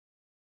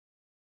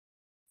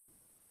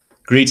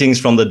Greetings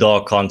from the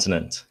dark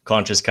continent.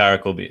 Conscious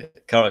Caracal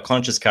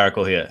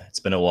here. It's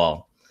been a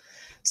while.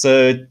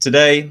 So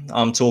today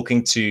I'm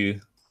talking to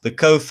the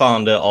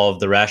co-founder of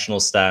the Rational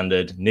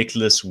Standard,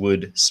 Nicholas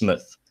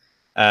Woode-Smith.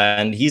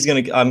 And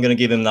I'm gonna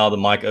give him now the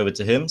mic over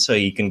to him so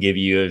he can give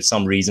you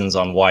some reasons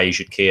on why you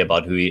should care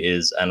about who he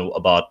is and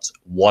about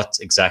what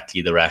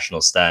exactly the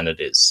Rational Standard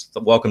is.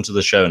 So welcome to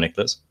the show,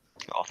 Nicholas.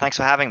 Well, thanks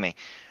for having me.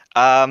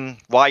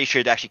 Why you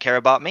should actually care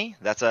about me?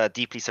 That's a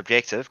deeply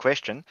subjective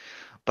question.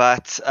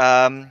 But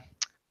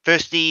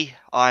firstly,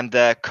 I'm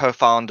the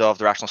co-founder of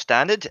the Rational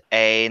Standard,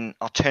 an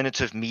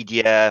alternative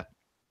media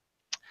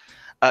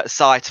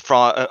site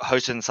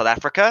hosted in South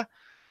Africa.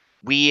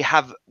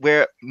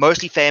 We're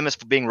mostly famous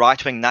for being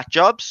right-wing nut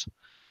jobs.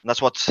 And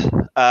that's what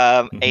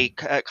a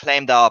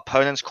claim that our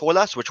opponents call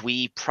us, which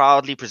we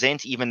proudly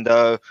present, even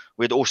though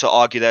we'd also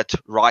argue that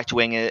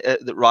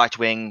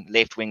right-wing,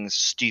 left-wing's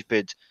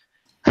stupid,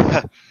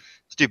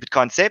 stupid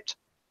concept.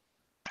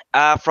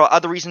 For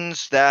other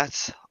reasons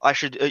that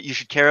you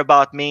should care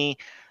about me,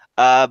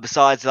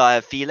 besides that I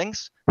have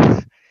feelings,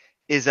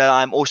 is that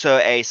I'm also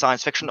a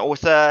science fiction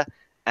author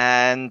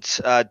and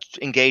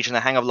engage in a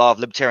hang of a lot of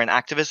libertarian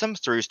activism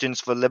through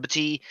Students for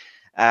Liberty,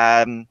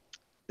 the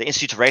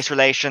Institute of Race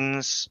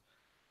Relations,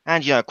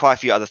 and quite a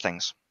few other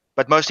things.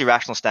 But mostly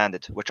Rational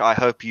Standard, which I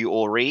hope you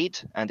all read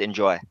and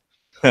enjoy.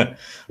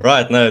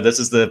 Right. No, this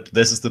is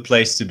the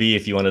place to be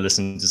if you want to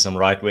listen to some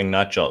right wing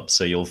nut jobs.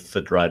 So you'll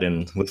fit right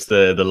in with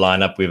the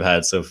lineup we've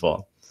had so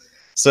far.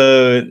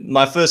 So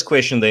my first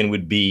question then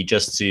would be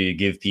just to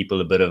give people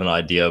a bit of an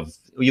idea of.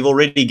 You've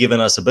already given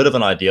us a bit of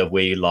an idea of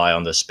where you lie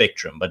on the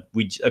spectrum, but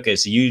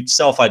so you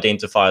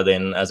self-identify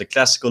then as a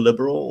classical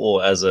liberal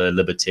or as a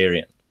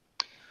libertarian?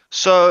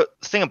 So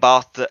the thing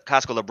about the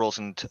classical liberals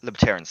and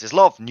libertarians, there's a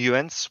lot of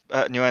nuance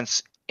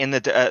in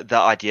the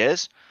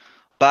ideas.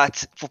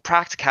 But for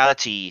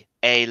practicality,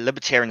 a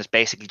libertarian is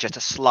basically just a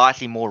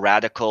slightly more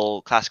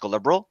radical classical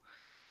liberal.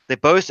 They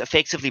both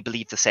effectively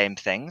believe the same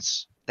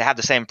things. They have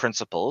the same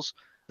principles.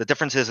 The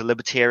difference is a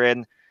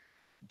libertarian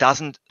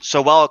doesn't.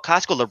 So while a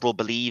classical liberal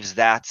believes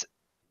that,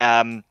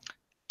 to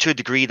a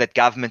degree, that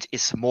government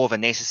is more of a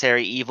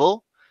necessary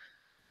evil,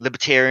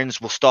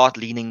 libertarians will start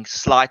leaning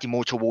slightly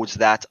more towards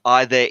that.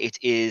 Either it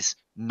is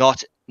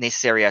not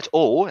necessary at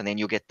all, and then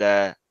you'll get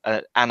the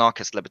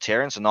anarchist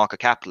libertarians,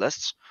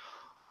 anarcho-capitalists,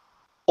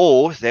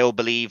 or they'll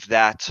believe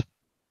that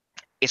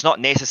it's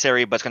not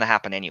necessary, but it's going to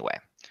happen anyway.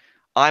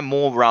 I'm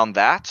more around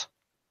that.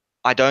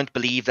 I don't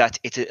believe that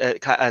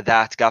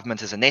that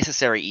government is a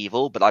necessary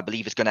evil, but I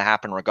believe it's going to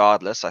happen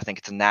regardless. I think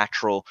it's a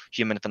natural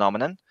human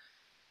phenomenon.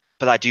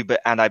 But I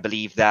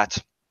believe that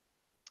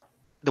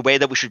the way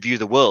that we should view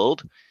the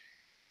world,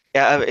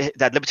 that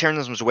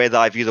libertarianism is the way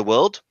that I view the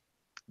world.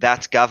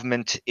 That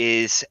government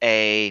is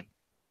a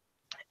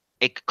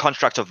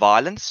construct of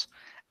violence,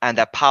 and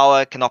that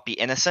power cannot be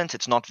innocent.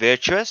 It's not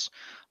virtuous,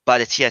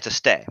 but it's here to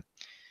stay.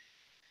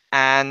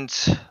 And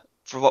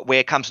where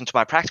it comes into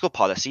my practical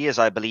policy is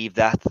I believe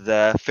that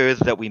the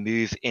further that we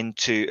move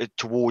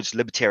towards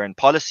libertarian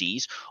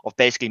policies of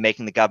basically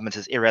making the government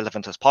as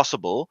irrelevant as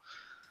possible,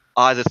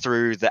 either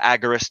through the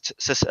agorist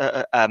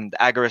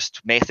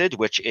method,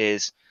 which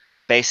is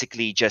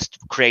basically just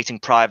creating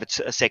private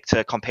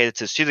sector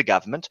competitors to the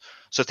government.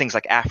 So things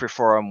like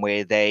AfriForum,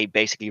 where they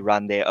basically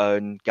run their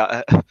own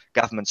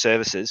government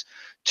services,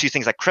 to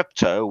things like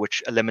crypto,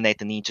 which eliminate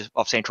the need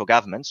of central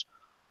governments,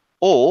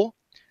 or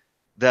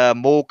the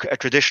more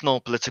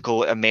traditional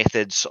political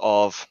methods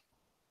of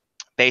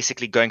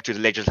basically going through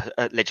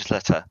the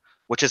legislature,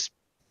 which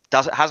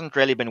hasn't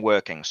really been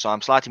working. So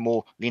I'm slightly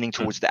more leaning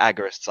towards the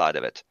agorist side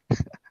of it.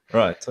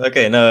 Right.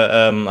 Okay.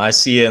 No, I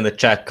see in the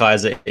chat,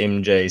 Kaiser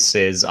MJ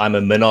says, I'm a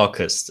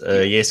minarchist.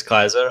 Yes,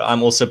 Kaiser.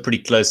 I'm also pretty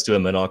close to a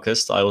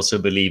minarchist. I also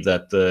believe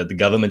that the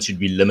government should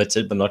be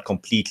limited, but not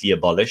completely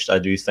abolished. I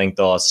do think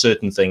there are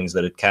certain things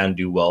that it can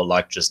do well,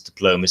 like just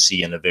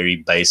diplomacy and a very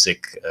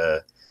basic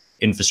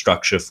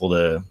infrastructure for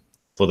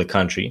the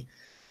country.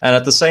 And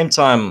at the same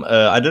time,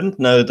 I didn't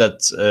know that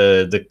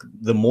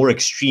the more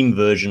extreme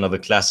version of a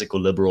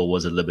classical liberal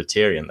was a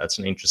libertarian. That's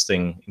an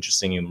interesting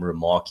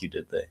remark you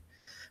did there.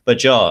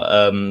 But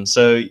yeah,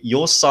 so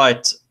your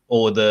site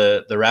or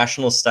the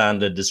Rational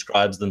Standard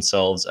describes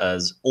themselves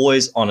as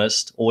always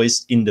honest,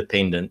 always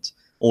independent,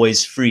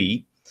 always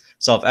free,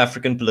 South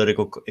African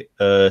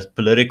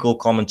political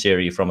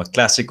commentary from a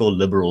classical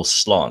liberal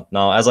slant.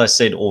 Now, as I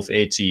said off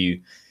air to you,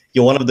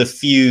 you're one of the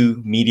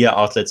few media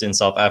outlets in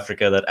South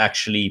Africa that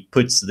actually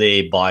puts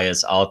their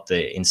bias out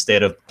there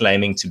instead of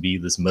claiming to be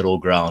this middle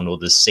ground or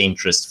this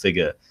centrist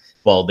figure,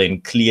 while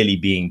then clearly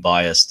being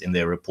biased in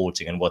their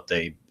reporting and what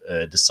they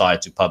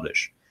decide to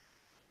publish.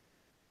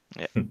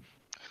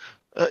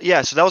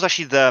 Yeah. So that was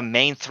actually the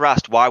main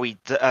thrust why we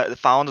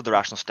founded the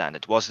Rational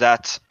Standard, was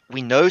that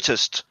we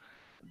noticed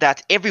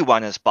that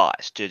everyone is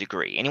biased to a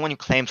degree. Anyone who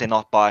claims they're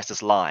not biased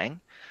is lying.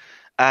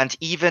 And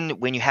even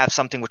when you have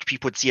something which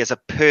people would see as a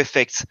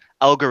perfect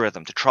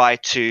algorithm to try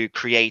to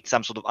create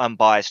some sort of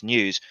unbiased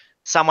news,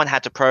 someone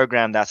had to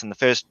program that in the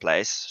first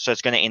place, so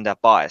it's going to end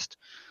up biased.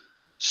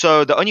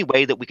 So the only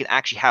way that we can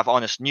actually have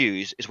honest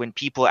news is when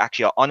people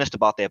actually are honest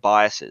about their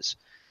biases.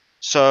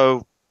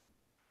 So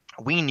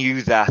we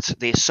knew that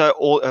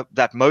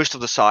that most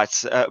of the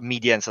sites,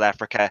 media in South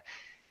Africa,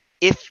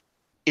 if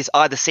is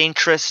either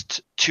centrist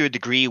to a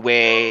degree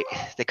where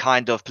they're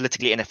kind of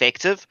politically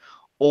ineffective,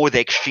 or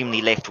they're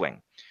extremely left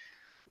wing.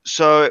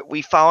 So we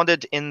were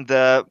founded in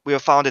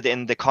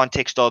the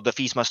context of the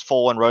feast must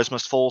fall and rose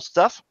must fall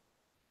stuff,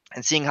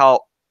 and seeing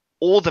how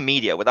all the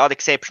media, without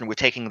exception, were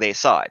taking their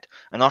side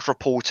and not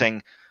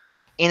reporting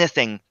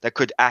anything that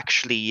could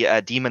actually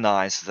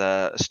demonize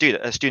the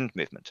student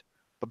movement.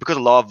 But because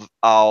a lot of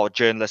our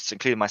journalists,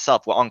 including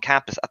myself, were on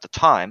campus at the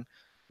time,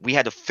 we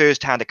had a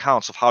first-hand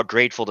accounts of how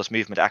dreadful this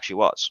movement actually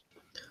was.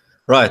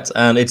 Right,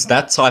 and it's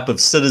that type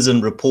of citizen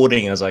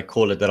reporting, as I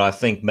call it, that I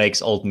think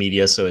makes alt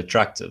media so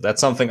attractive.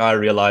 That's something I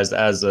realized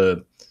as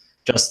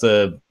just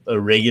a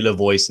regular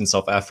voice in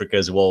South Africa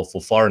as well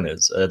for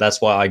foreigners.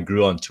 That's why I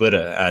grew on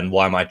Twitter and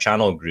why my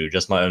channel grew.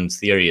 Just my own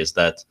theory is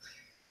that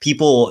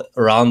people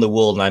around the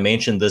world, and I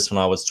mentioned this when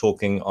I was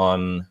talking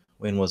on,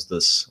 when was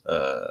this?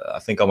 I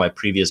think on my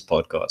previous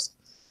podcast.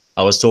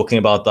 I was talking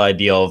about the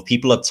idea of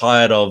people are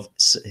tired of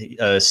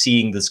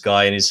seeing this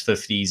guy in his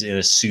 50s in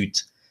a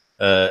suit,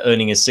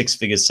 earning a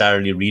six-figure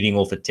salary, reading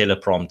off a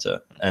teleprompter,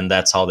 and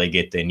that's how they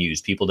get their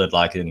news. People don't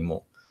like it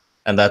anymore.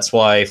 And that's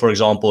why, for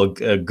example,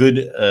 a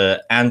good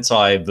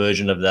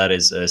anti-version of that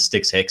is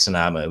Styx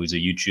Hexenhammer, who's a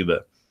YouTuber,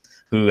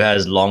 who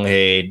has long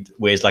hair,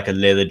 wears like a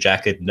leather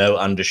jacket, no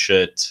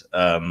undershirt,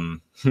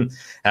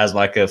 has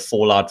like a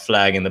Fallout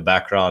flag in the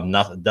background,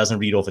 doesn't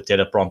read off a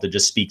teleprompter,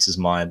 just speaks his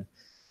mind.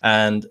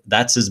 And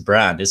that's his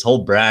brand. His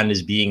whole brand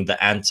is being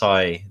the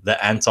anti-CNN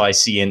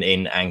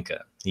anchor.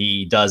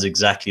 He does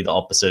exactly the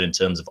opposite in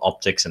terms of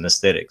optics and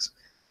aesthetics.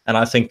 And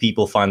I think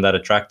people find that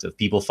attractive.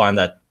 People find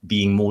that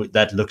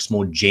that looks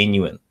more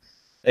genuine.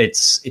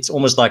 It's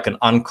almost like an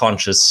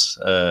unconscious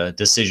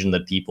decision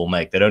that people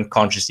make. They don't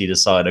consciously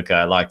decide, okay,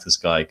 I like this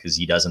guy because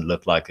he doesn't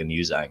look like a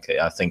news anchor.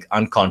 I think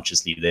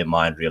unconsciously their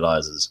mind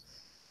realizes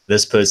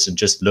this person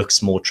just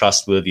looks more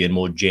trustworthy and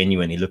more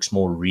genuine. He looks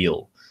more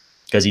real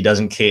because he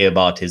doesn't care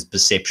about his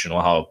perception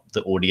or how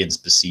the audience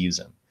perceives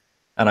him.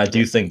 And I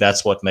do think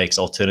that's what makes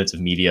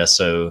alternative media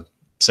so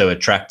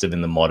attractive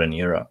in the modern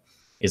era,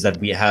 is that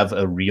we have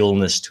a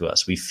realness to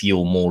us. We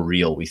feel more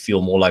real. We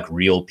feel more like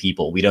real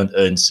people. We don't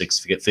earn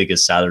six-figure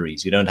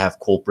salaries. We don't have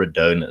corporate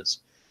donors.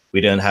 We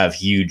don't have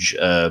huge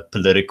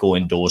political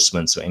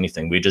endorsements or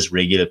anything. We're just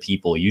regular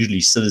people,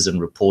 usually citizen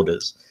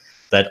reporters,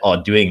 that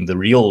are doing the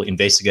real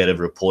investigative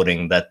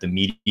reporting that the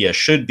media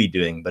should be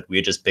doing, but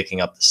we're just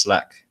picking up the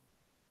slack.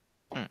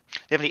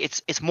 Definitely,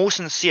 it's more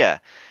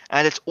sincere,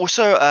 and it's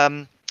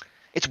also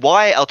it's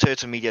why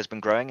alternative media has been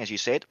growing, as you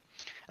said.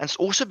 And it's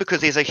also because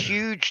there's a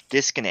huge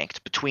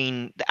disconnect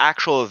between the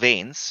actual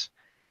events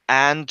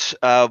and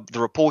the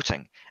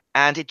reporting.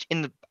 And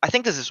I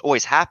think this has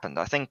always happened.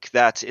 I think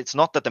that it's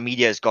not that the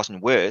media has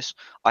gotten worse.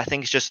 I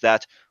think it's just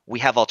that we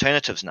have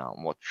alternatives now,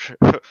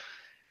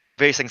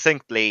 very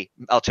succinctly,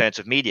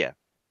 alternative media.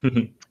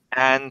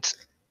 And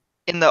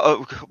in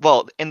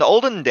the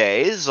olden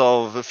days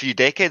of a few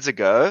decades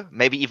ago,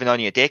 maybe even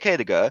only a decade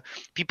ago,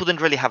 people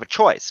didn't really have a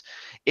choice.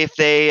 If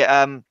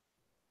the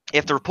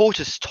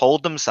reporters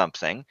told them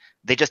something,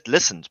 they just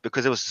listened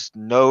because there was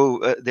no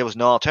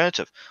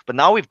alternative. But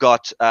now we've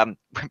got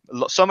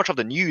so much of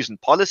the news and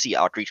policy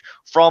outreach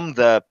from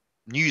the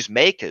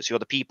newsmakers, who are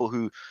the people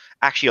who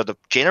actually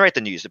generate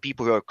the news, the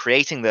people who are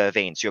creating the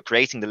events, who are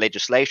creating the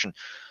legislation.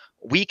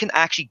 We can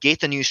actually get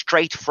the news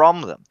straight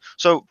from them.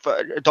 So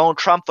for Donald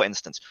Trump, for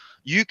instance,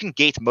 you can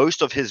get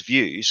most of his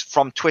views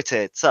from Twitter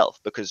itself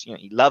because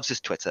he loves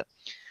his Twitter.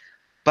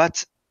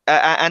 But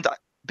and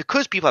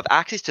because people have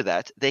access to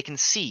that, they can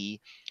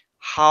see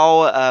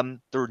how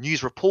the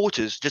news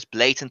reporters just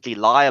blatantly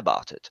lie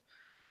about it.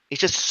 It's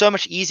just so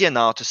much easier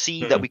now to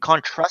see that we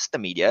can't trust the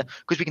media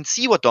because we can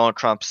see what Donald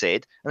Trump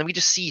said, and then we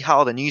just see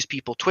how the news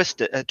people twist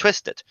it.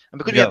 And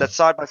because we have that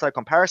side-by-side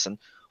comparison,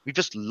 we've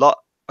just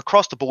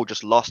across the board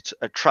just lost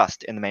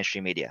trust in the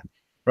mainstream media.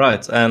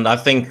 Right, and I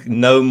think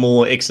no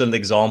more excellent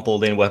example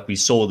than what we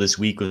saw this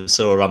week with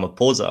Cyril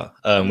Ramaphosa,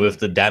 with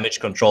the damage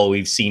control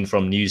we've seen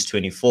from News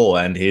 24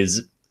 and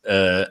his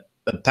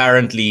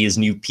apparently his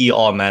new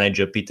PR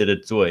manager, Peter de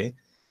Tooy.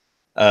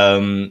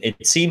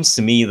 It seems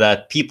to me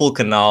that people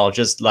can now,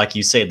 just like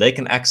you said, they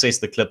can access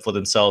the clip for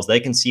themselves. They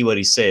can see what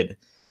he said.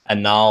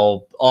 And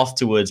now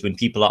afterwards, when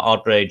people are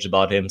outraged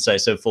about him,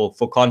 so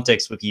for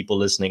context for people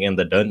listening in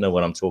that don't know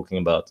what I'm talking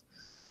about,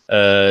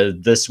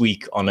 this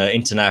week on an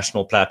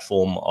international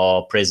platform,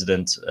 our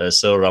president,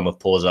 Cyril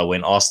Ramaphosa,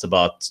 when asked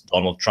about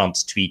Donald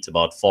Trump's tweet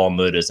about farm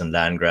murders and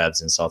land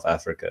grabs in South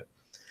Africa,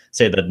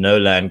 said that no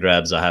land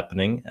grabs are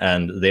happening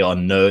and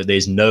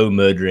there's no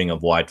murdering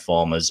of white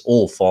farmers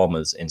or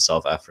farmers in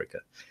South Africa,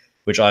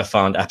 which I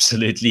found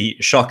absolutely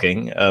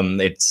shocking.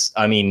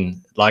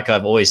 Like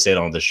I've always said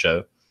on this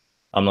show,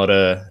 I'm not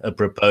a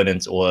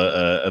proponent or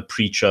a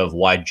preacher of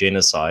white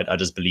genocide. I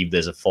just believe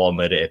there's a farm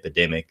murder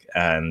epidemic.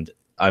 And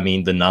I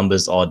mean, the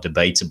numbers are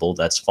debatable.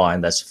 That's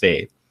fine. That's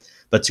fair.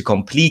 But to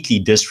completely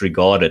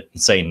disregard it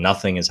and say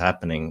nothing is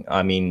happening,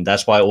 I mean,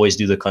 that's why I always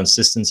do the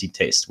consistency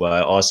test, where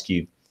I ask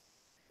you,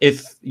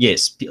 if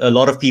yes, a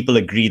lot of people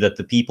agree that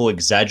the people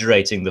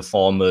exaggerating the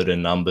farm murder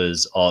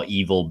numbers are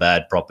evil,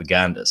 bad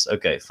propagandists.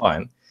 Okay,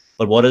 fine.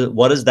 But what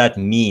does that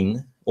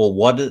mean? Or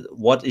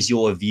what is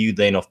your view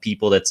then of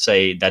people that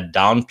say, that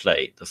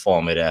downplay the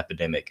farm murder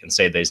epidemic and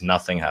say there's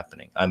nothing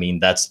happening? I mean,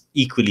 that's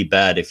equally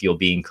bad if you're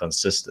being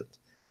consistent.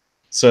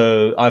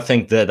 So I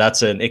think that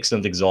that's an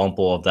excellent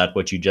example of that,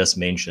 what you just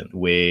mentioned,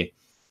 where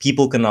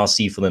people can now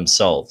see for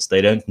themselves.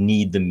 They don't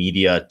need the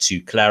media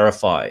to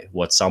clarify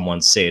what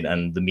someone said,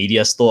 and the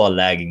media still are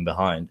lagging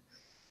behind.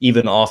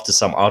 Even after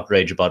some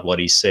outrage about what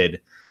he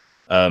said,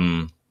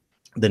 um,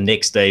 the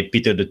next day,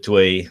 Peter de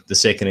Tooy, the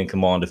second in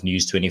command of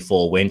News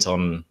 24, went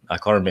on, I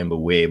can't remember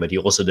where, but he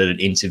also did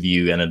an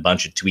interview and a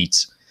bunch of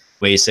tweets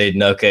where he said,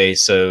 no, okay,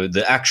 so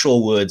the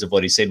actual words of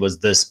what he said was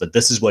this, but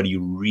this is what he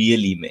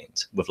really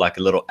meant, with like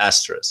a little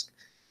asterisk.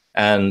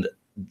 And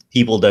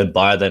people don't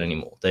buy that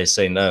anymore. They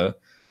say, no,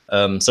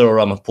 Cyril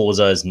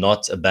Ramaphosa is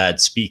not a bad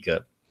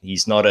speaker.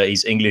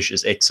 His English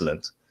is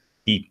excellent.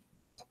 He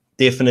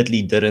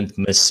definitely didn't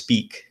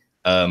misspeak.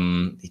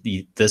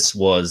 This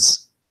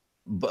was,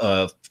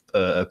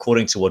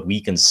 according to what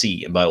we can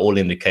see, and by all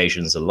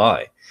indications, a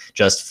lie,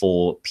 just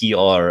for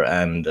PR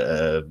and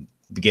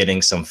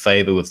getting some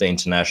favor with the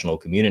international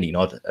community,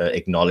 not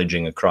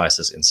acknowledging a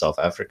crisis in South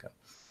Africa.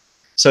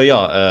 So yeah,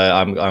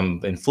 I'm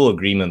in full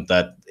agreement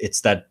that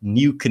it's that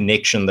new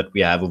connection that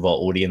we have with our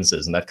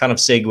audiences, and that kind of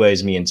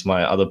segues me into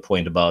my other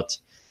point about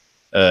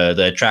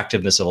the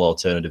attractiveness of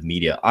alternative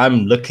media.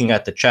 I'm looking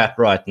at the chat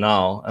right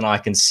now, and I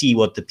can see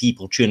what the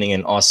people tuning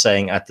in are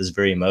saying at this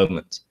very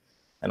moment,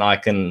 and I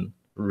can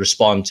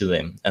respond to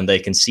them, and they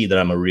can see that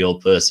I'm a real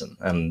person.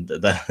 And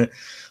that,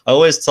 I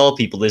always tell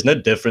people there's no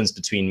difference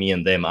between me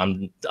and them.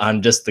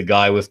 I'm just the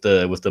guy with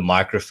the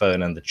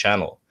microphone and the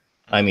channel.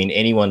 I mean,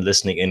 anyone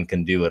listening in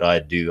can do what I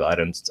do. I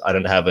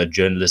don't have a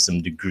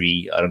journalism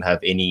degree. I don't have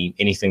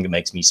anything that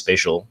makes me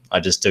special. I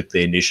just took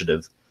the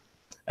initiative,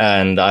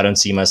 and I don't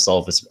see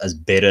myself as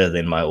better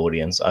than my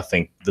audience. I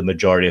think the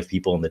majority of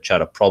people in the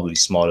chat are probably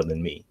smarter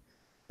than me.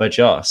 But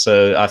yeah,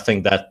 so I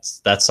think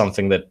that's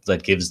something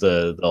that gives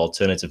the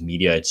alternative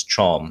media its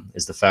charm,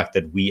 is the fact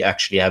that we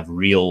actually have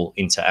real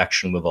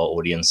interaction with our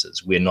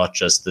audiences. We're not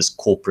just this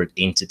corporate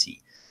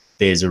entity.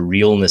 There's a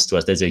realness to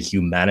us. There's a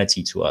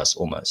humanity to us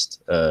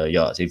almost.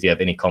 Yeah, so if you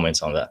have any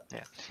comments on that.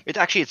 Yeah,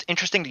 it's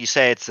interesting that you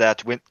say it's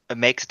that it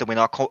makes it that we're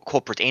not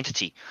corporate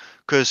entity,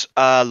 because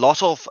a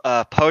lot of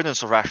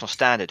opponents of Rational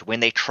Standard, when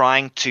they're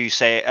trying to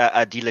say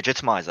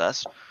delegitimize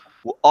us,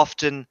 will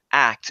often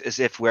act as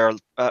if we're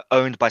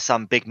owned by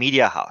some big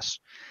media house,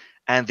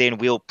 and then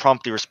we'll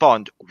promptly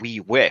respond, "We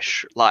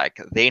wish." Like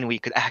then we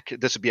could act.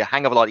 This would be a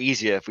hang of a lot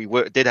easier if we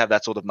did have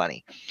that sort of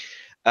money.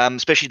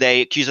 Especially they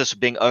accuse us of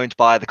being owned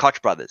by the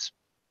Koch brothers,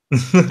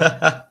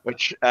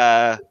 which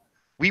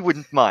we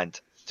wouldn't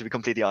mind, to be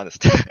completely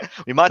honest.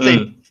 We might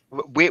say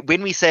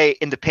when we say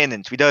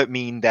independent, we don't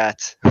mean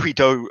that we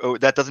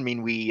don't. That doesn't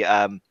mean we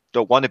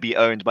don't want to be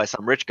owned by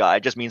some rich guy.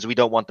 It just means we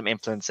don't want them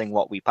influencing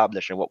what we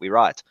publish and what we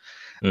write.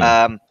 If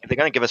they're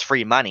going to give us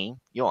free money,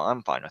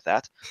 I'm fine with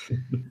that.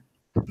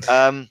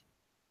 And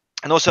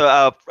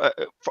also,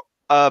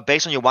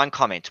 based on your one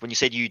comment, when you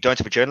said you don't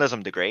have a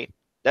journalism degree,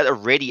 that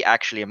already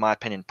actually, in my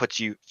opinion, puts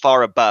you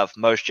far above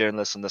most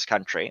journalists in this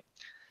country.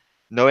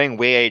 Knowing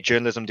where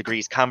journalism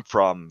degrees come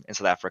from in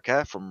South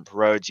Africa, from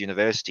Rhodes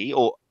University,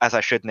 or as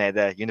I should know,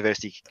 the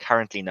university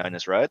currently known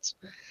as Rhodes.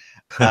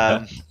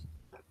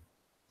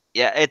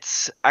 Yeah,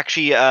 it's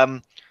actually,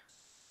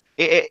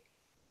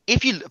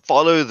 if you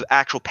follow the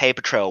actual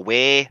paper trail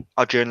where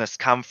our journalists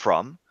come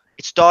from,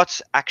 it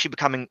starts actually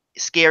becoming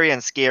scarier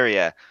and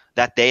scarier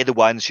that they're the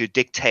ones who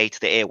dictate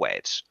the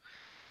airwaves.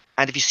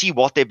 And if you see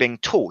what they're being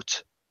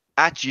taught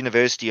at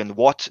university and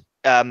what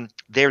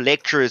their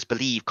lecturers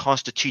believe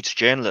constitutes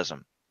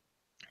journalism,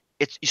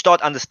 you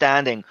start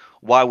understanding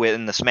why we're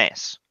in this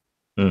mess.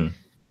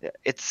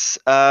 It's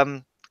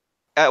funny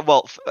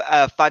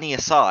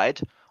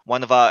aside,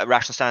 one of our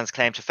Rational Standard's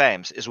claim to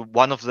fame is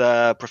one of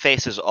the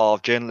professors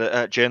of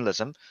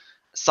journalism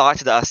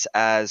cited us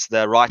as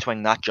the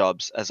right-wing nut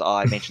jobs, as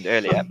I mentioned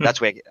earlier.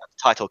 That's where the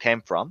title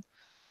came from.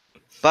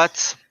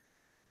 But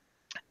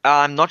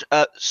I'm not.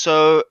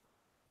 So,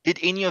 did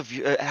any of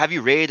you have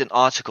you read an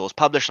article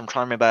published? I'm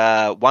trying to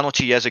remember 1 or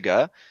 2 years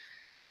ago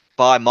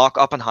by Mark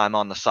Oppenheimer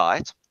on the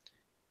site,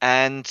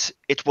 and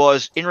it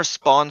was in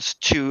response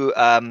to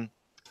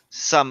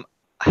some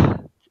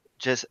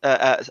just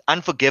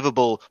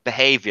unforgivable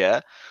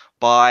behavior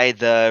by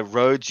the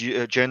Rhodes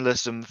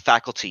journalism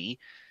faculty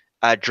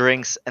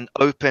during an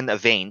open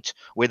event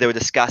where they were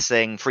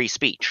discussing free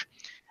speech.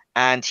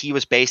 And he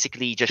was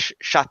basically just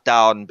shut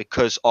down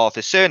because of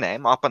his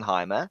surname,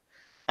 Oppenheimer,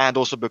 and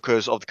also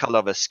because of the color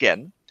of his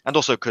skin, and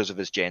also because of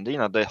his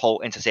gender, the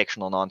whole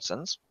intersectional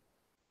nonsense.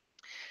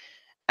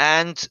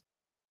 And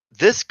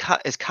this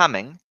is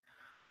coming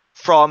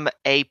from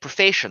a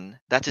profession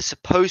that is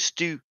supposed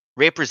to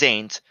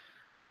represent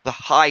the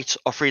height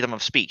of freedom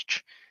of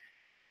speech.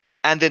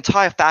 And the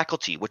entire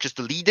faculty, which is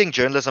the leading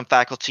journalism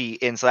faculty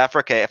in South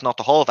Africa, if not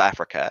the whole of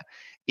Africa,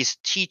 is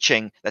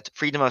teaching that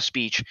freedom of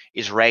speech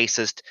is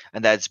racist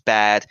and that it's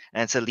bad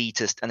and it's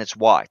elitist and it's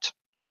white.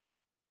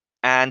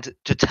 And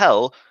to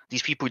tell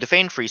these people who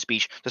defend free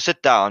speech to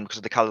sit down because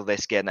of the color of their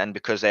skin and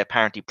because they're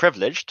apparently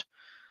privileged,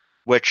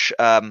 which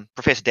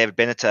Professor David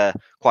Benneter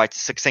quite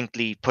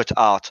succinctly put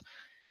out.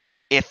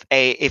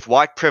 If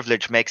white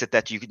privilege makes it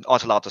that you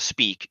aren't allowed to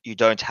speak, you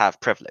don't have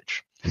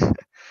privilege.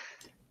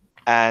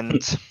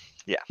 And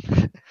yeah,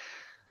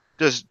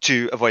 just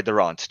to avoid the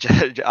rant,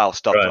 I'll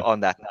stop on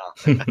that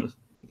now.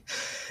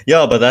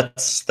 Yeah, but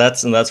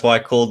that's why I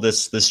called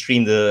this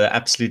stream the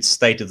absolute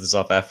state of the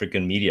South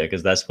African media,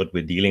 because that's what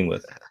we're dealing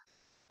with.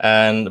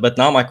 But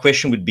now my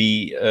question would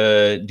be,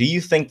 do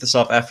you think the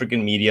South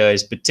African media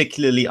is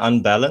particularly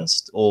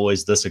unbalanced, or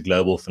is this a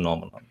global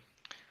phenomenon?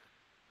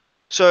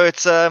 So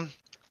it's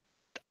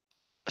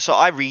so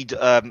I read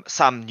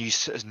some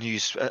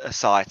news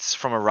sites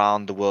from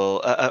around the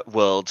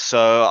world.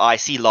 So I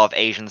see a lot of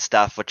Asian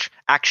stuff, which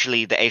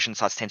actually the Asian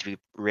sites tend to be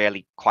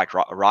really quite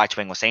right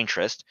wing or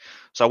centrist.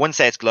 So I wouldn't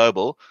say it's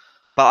global,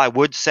 but I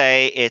would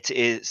say it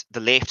is. The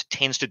left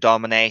tends to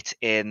dominate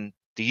in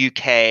the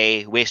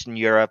UK, Western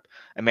Europe,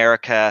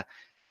 America,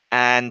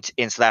 and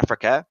in South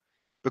Africa,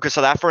 because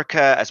South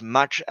Africa, as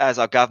much as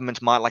our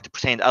government might like to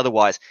pretend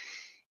otherwise,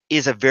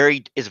 is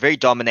very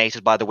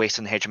dominated by the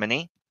Western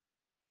hegemony.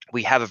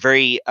 We have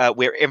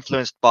we're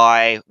influenced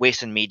by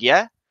Western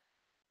media,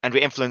 and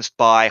we're influenced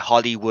by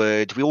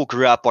Hollywood. We all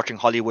grew up watching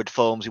Hollywood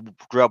films. We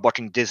grew up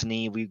watching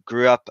Disney. We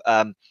grew up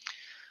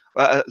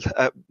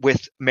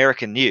with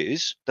American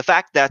news. The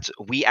fact that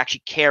we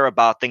actually care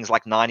about things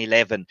like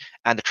 9/11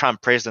 and the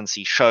Trump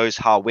presidency shows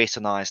how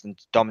westernized and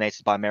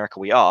dominated by America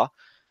we are.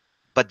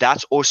 But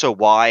that's also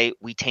why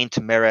we tend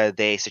to mirror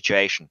their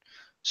situation.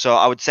 So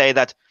I would say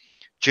that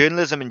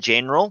journalism in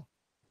general,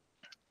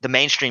 the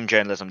mainstream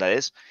journalism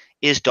that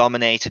is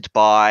dominated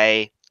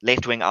by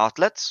left-wing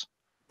outlets.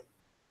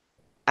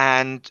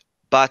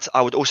 But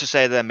I would also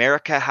say that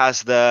America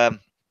has the,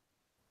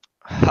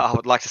 I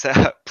would like to say,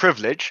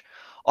 privilege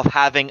of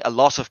having a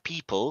lot of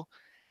people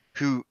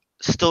who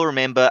still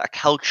remember a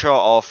culture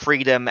of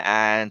freedom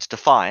and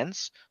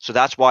defiance. So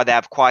that's why they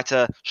have quite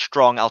a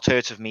strong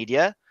alternative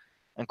media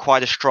and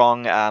quite a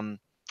strong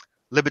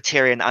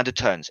libertarian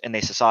undertones in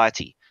their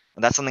society.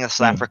 And that's something that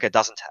South Africa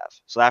doesn't have.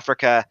 South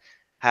Africa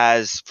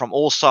has, from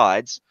all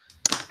sides,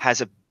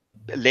 has a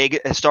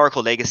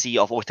historical legacy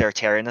of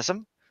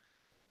authoritarianism.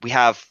 We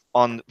have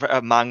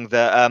among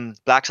the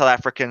Black South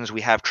Africans,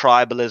 we have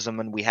tribalism,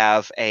 and we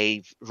have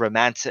a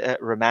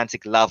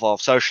romantic love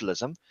of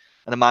socialism.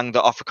 And among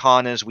the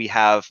Afrikaners, we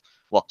have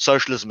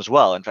socialism as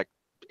well. In fact,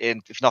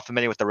 if you're not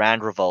familiar with the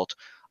Rand Revolt,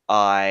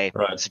 I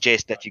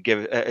suggest that you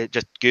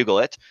just Google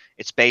it.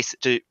 It's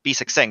to be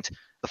succinct.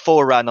 The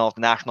forerunner of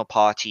the National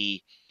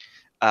Party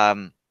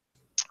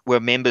were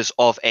members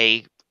of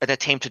an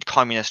attempted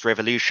communist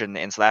revolution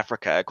in South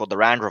Africa called the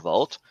Rand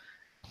Revolt,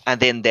 and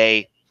then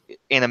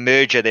in a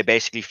merger, they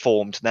basically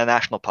formed the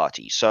National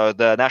Party. So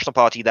the National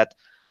Party that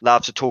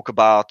loves to talk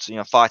about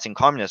fighting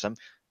communism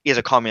is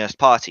a communist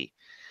party.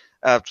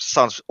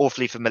 Sounds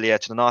awfully familiar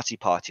to the Nazi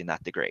Party in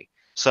that degree.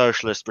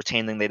 Socialists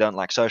pretending they don't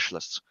like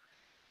socialists.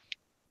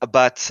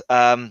 But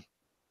so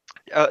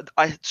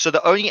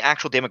the only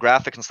actual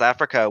demographic in South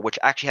Africa which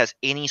actually has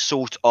any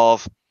sort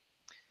of,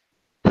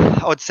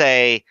 I would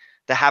say,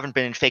 they haven't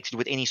been infected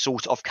with any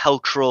sort of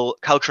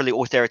culturally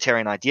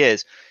authoritarian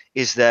ideas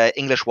is the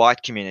English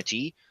white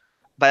community.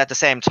 But at the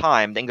same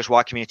time, the English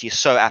white community is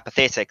so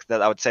apathetic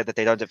that I would say that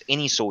they don't have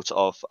any sort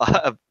of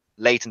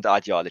latent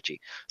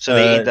ideology. So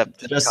they end up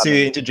just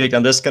to interject,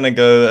 I'm just going to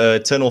go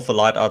turn off the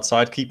light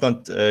outside. Keep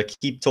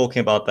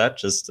talking about that.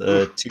 Just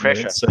 2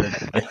 minutes. So,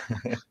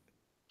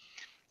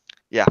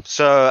 yeah.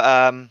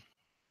 So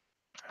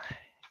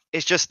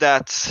it's just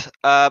that so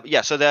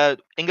the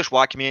English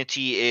white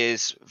community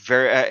is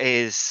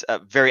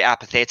very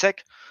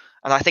apathetic,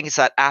 and I think it's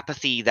that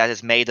apathy that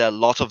has made a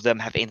lot of them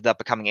have ended up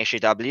becoming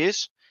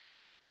SJWs.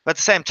 But at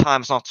the same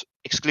time, it's not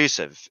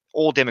exclusive.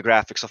 All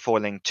demographics are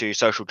falling to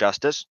social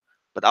justice,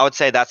 but I would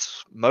say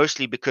that's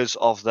mostly because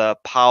of the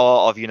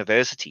power of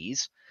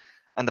universities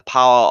and the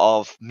power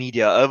of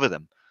media over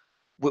them.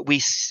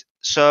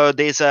 So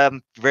there's a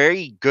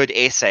very good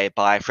essay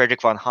by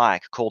Friedrich von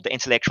Hayek called "The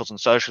Intellectuals and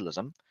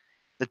Socialism"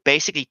 that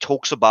basically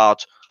talks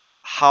about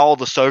how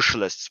the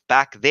socialists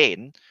back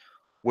then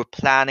were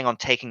planning on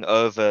taking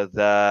over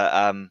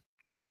the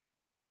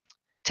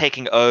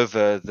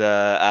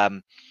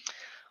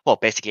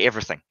basically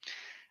everything.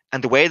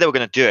 And the way they were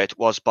going to do it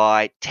was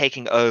by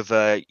taking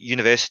over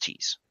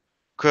universities.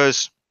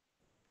 Because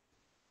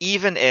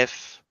even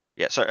if,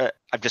 I'm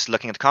just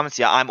looking at the comments.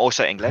 Yeah, I'm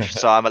also English,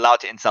 so I'm allowed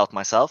to insult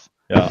myself.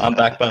 Yeah, I'm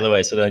back, by the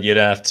way, so that you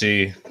don't have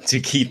to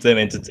keep them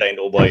entertained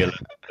all by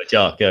yourself.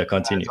 But yeah,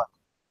 continue.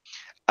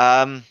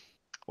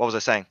 What was I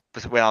saying?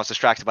 When I was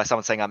distracted by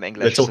someone saying I'm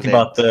English. We're talking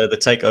about the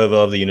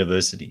takeover of the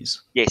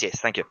universities. Yes,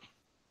 thank you.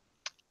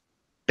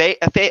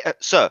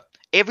 So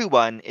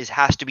everyone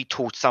has to be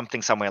taught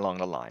something somewhere along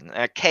the line.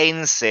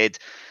 Keynes said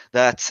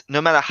that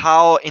no matter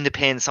how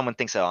independent someone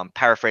thinks they are, I'm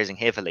paraphrasing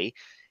heavily,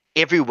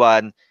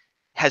 everyone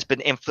has been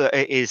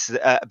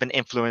been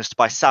influenced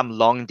by some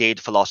long dead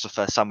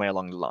philosopher somewhere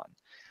along the line.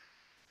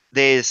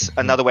 There's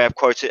another way of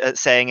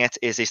saying it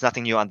is there's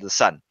nothing new under the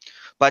sun.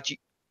 But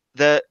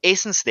the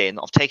essence then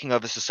of taking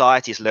over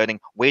society is learning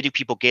where do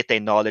people get their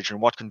knowledge and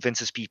what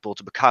convinces people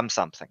to become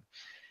something.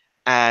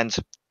 And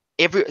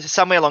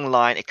somewhere along the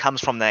line, it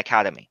comes from the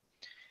academy,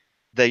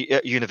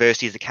 the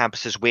universities, the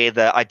campuses where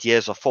the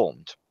ideas are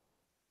formed.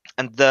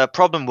 And the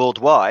problem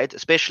worldwide,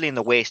 especially in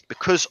the West,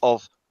 because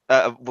of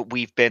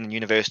we've been in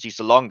universities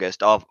the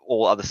longest of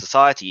all other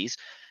societies,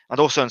 and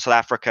also in South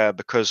Africa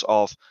because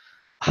of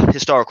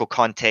historical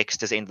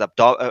context has ended up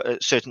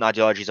certain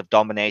ideologies have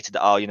dominated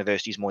our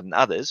universities more than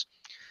others.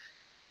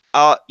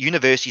 Our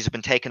universities have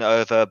been taken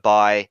over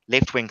by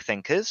left-wing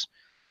thinkers,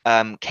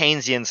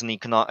 Keynesians in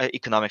the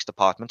economics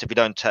department. If you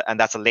don't, and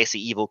that's a lesser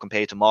evil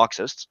compared to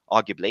Marxists,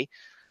 arguably.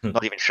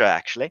 Not even sure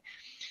actually.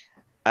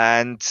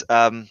 And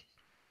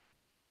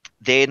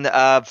then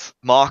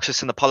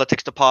Marxists in the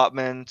politics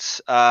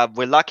department.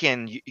 We're lucky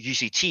in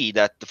UCT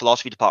that the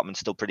philosophy department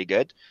is still pretty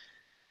good.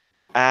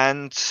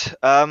 And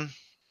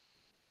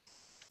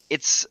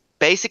it's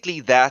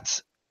basically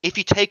that if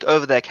you take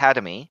over the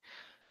academy,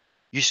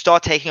 you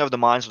start taking over the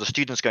minds of the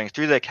students going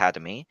through the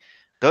academy.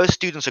 Those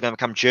students are going to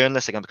become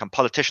journalists, they're going to become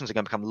politicians, they're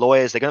going to become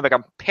lawyers, they're going to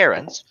become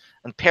parents,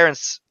 and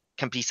parents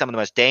can be some of the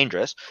most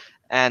dangerous,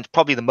 and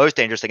probably the most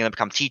dangerous, they're going to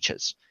become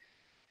teachers.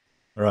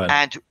 Right.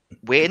 And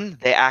when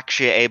they're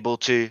actually able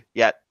to,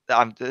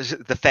 I'm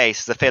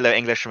the fellow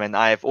Englishman,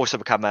 I have also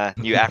become a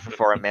new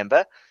AfriForum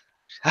member.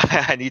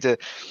 I need to,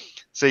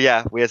 so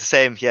yeah, we're the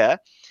same here.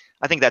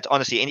 I think that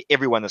honestly,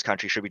 everyone in this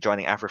country should be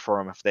joining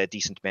AfriForum if they're a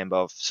decent member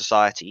of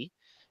society.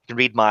 You can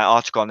read my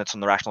article on it on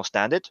the Rational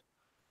Standard,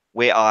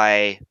 where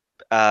I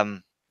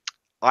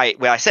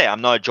say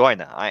I'm not a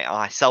joiner.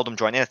 I seldom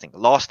join anything. The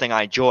last thing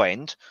I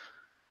joined,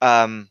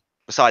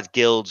 besides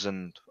guilds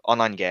and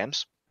online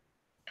games,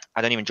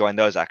 I don't even join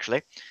those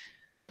actually.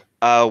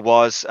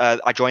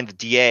 I joined the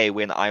DA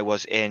when I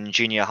was in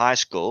junior high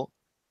school,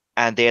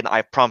 and then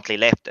I promptly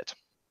left it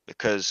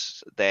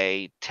because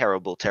they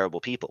terrible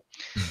people.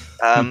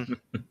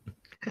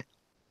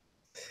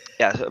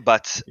 Yeah,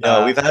 but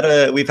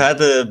we've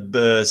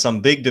had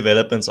some big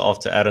developments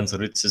after Aaron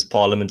Rutz's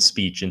parliament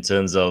speech in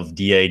terms of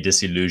DA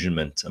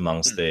disillusionment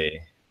amongst their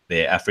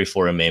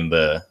AfriForum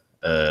member,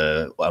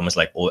 almost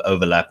like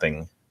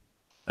overlapping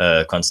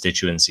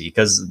constituency,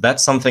 because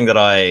that's something that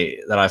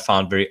I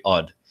found very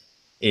odd.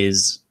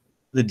 Is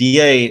the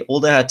DA, all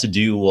they had to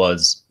do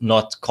was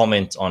not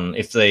comment on,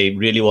 if they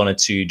really wanted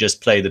to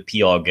just play the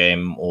PR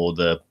game or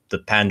the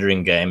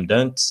pandering game,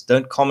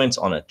 don't comment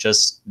on it.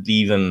 Just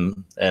leave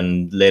him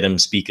and let him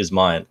speak his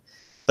mind.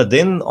 But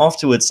then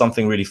afterwards,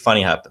 something really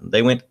funny happened.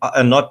 They went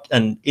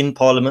in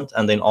Parliament,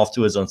 and then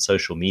afterwards on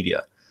social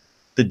media,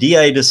 the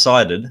DA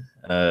decided,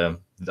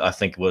 I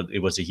think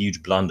it was a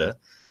huge blunder.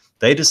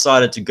 They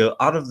decided to go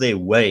out of their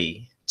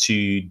way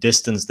to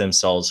distance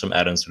themselves from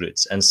Aaron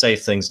Rutz and say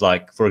things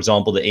like, for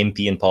example, the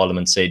MP in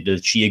Parliament said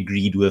that she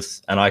agreed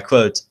with, and I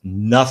quote,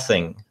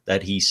 nothing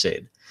that he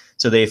said.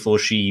 So therefore,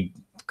 she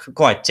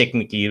quite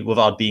technically,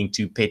 without being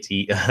too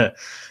petty,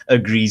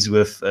 agrees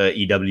with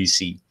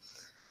EWC.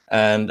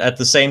 And at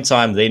the same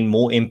time, then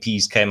more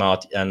MPs came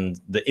out,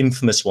 and the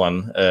infamous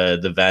one,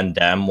 the Van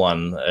Dam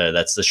one,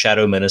 that's the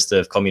Shadow Minister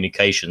of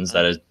Communications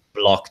that has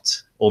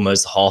blocked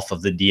almost half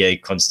of the DA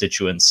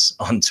constituents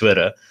on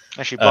Twitter.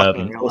 Actually blocked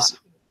me in real life.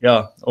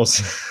 Yeah,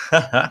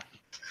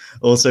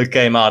 also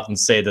came out and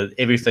said that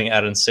everything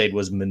Aaron said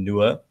was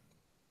manure.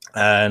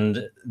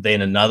 And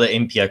then another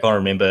MP, I can't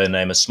remember her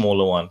name, a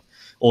smaller one,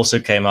 also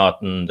came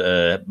out and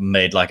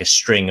made like a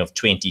string of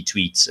 20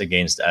 tweets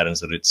against Aaron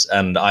Rutz.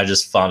 And I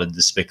just found it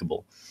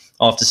despicable.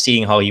 After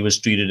seeing how he was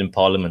treated in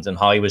Parliament and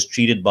how he was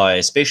treated by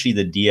especially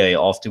the DA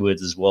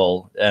afterwards as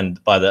well,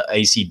 and by the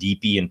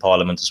ACDP in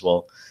Parliament as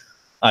well,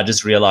 I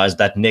just realized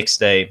that next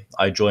day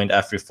I joined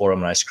AfriForum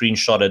and I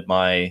screenshotted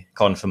my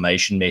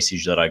confirmation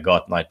message that I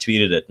got and I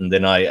tweeted it. And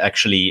then I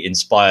actually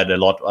inspired a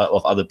lot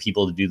of other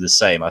people to do the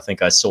same. I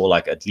think I saw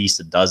like at least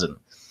a dozen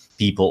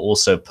people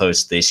also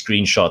post their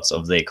screenshots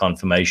of their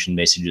confirmation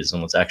messages.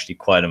 And it's actually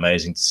quite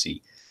amazing to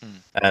see.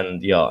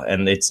 And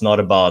and it's not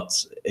an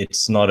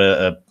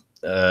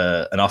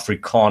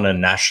Afrikaner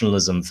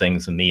nationalism thing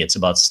for me. It's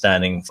about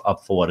standing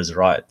up for what is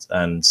right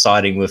and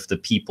siding with the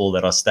people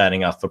that are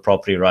standing up for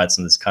property rights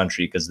in this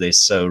country, because they're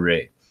so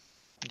rare.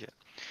 Yeah.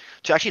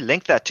 To actually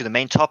link that to the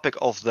main topic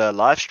of the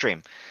live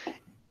stream,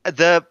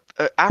 the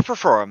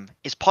AfriForum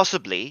is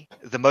possibly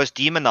the most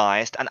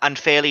demonized and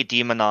unfairly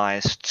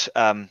demonized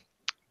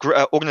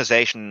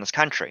organization in this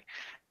country.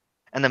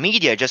 And the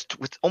media, just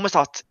with almost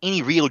without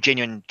any real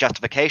genuine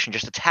justification,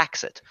 just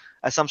attacks it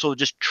as some sort of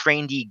just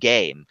trendy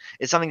game.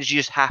 It's something that you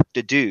just have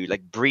to do,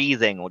 like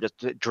breathing or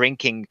just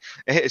drinking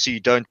so you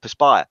don't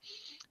perspire.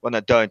 Well,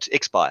 no, don't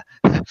expire.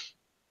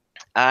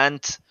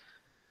 And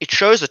it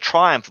shows the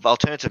triumph of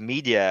alternative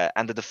media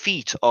and the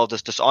defeat of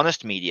this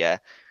dishonest media,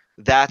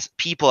 that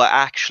people are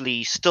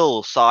actually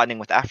still siding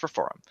with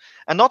Afroforum.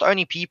 And not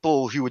only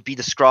people who would be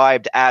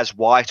described as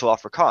white or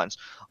Afrikaans.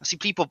 I see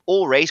people of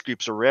all race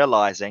groups are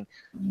realizing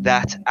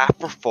that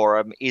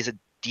Afroforum is a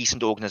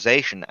decent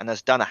organization and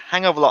has done a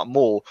hang of a lot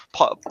more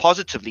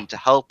positively to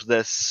help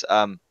this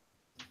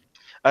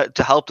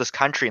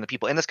country and the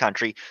people in this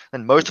country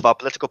than most of our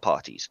political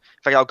parties.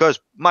 In fact, it goes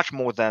much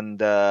more than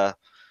the.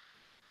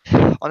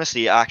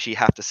 Honestly, I actually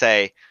have to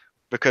say,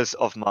 because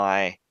of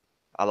I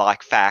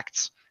like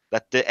facts,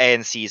 that the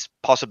ANC's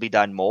possibly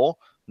done more.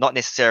 Not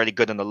necessarily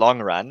good in the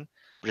long run,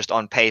 but just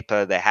on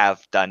paper, they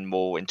have done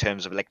more in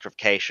terms of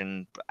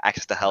electrification,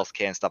 access to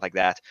healthcare, and stuff like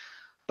that.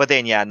 But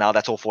then, yeah, now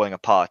that's all falling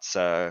apart.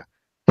 So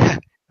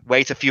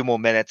wait a few more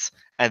minutes,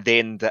 and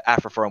then the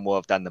Afroforum will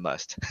have done the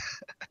most.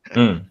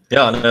 Yeah,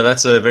 no,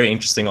 that's a very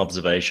interesting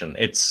observation.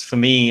 It's for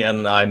me,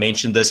 and I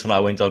mentioned this when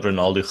I went on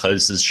Ronaldo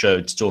Gos's show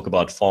to talk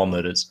about farm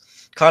murders,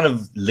 kind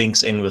of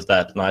links in with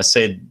that. And I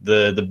said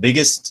the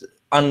biggest,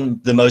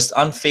 the most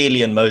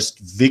unfairly and most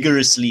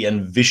vigorously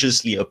and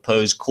viciously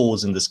opposed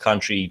cause in this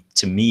country,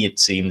 to me, it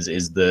seems,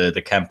 is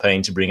the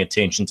campaign to bring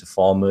attention to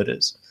farm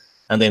murders.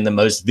 And then the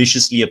most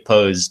viciously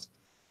opposed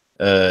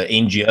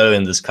NGO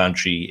in this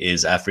country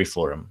is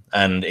AfriForum.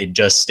 And it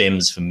just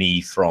stems for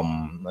me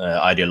from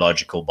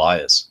ideological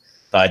bias.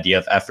 The idea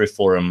of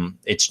AfriForum,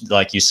 it's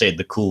like you said,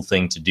 the cool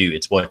thing to do.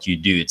 It's what you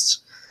do. It's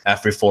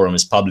AfriForum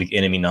is public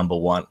enemy number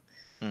one.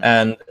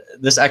 And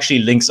this actually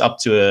links up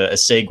to a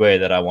segue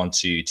that I want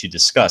to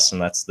discuss,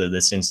 and that's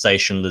the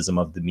sensationalism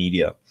of the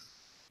media.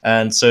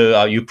 And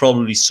so you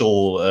probably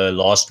saw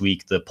last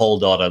week the poll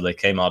data that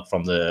came out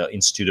from the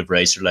Institute of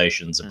Race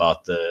Relations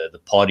about the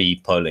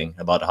party polling,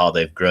 about how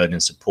they've grown in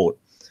support.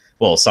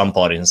 Well, some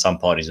parties and some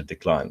parties have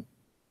declined.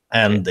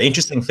 And the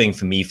interesting thing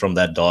for me from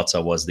that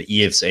data was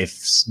the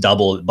EFF's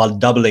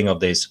doubling of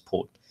their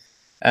support.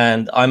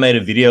 And I made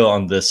a video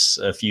on this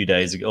a few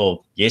days ago,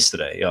 or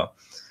yesterday, yeah,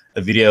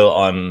 a video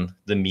on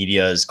the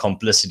media's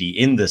complicity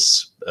in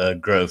this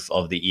growth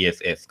of the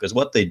EFF. Because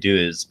what they do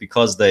is,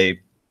 because they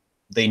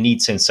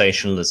need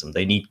sensationalism,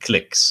 they need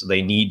clicks,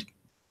 they need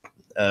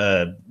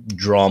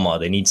drama,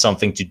 they need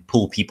something to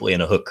pull people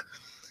in a hook.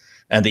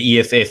 And the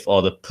EFF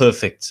are the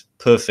perfect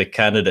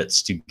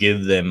candidates to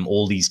give them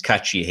all these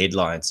catchy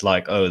headlines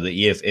like, oh,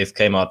 the EFF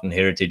came out on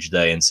Heritage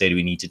Day and said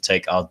we need to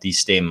take out the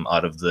stem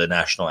out of the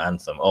national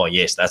anthem. Oh,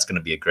 yes, that's going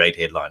to be a great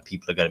headline.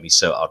 People are going to be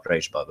so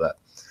outraged by that.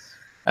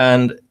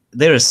 And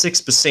they're a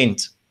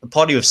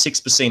party of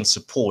 6%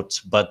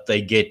 support, but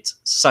they get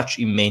such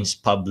immense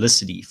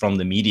publicity from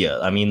the media.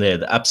 I mean, they're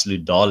the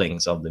absolute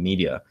darlings of the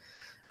media.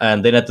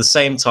 And then at the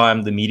same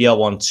time, the media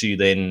want to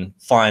then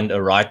find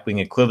a right-wing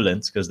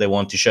equivalent because they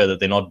want to show that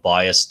they're not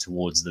biased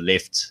towards the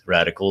left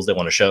radicals. They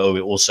want to show, oh,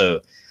 we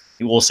also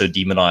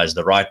demonize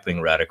the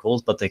right-wing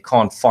radicals, but they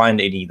can't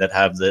find any that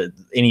have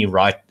any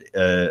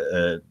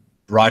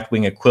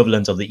right-wing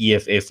equivalent of the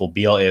EFF or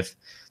BRF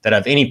that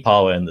have any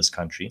power in this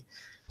country.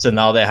 So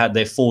now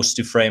they're forced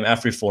to frame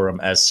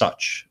AfriForum as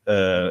such.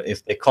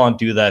 If they can't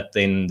do that,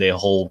 then their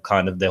whole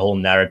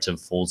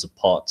narrative falls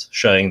apart,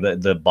 showing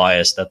the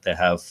bias that they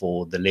have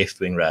for the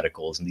left-wing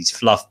radicals and these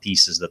fluff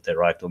pieces that they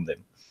write on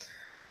them.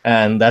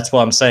 And that's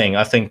what I'm saying.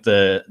 I think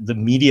the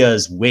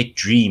media's wet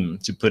dream,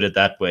 to put it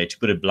that way, to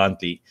put it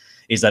bluntly,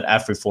 is that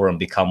AfriForum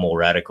become more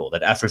radical,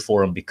 that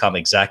AfriForum become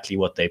exactly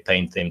what they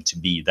paint them to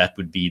be. That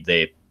would be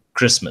their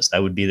Christmas.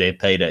 That would be their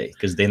payday,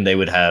 because then they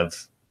would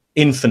have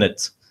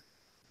infinite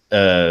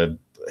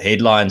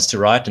headlines to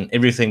write, and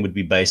everything would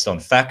be based on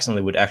facts, and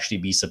they would actually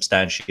be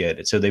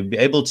substantiated. So they'd be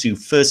able to,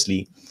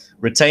 firstly,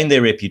 retain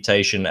their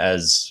reputation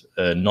as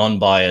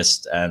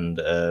non-biased and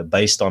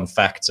based on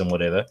facts and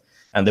whatever,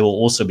 and they will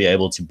also be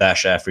able to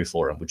bash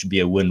AfriForum, which would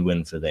be a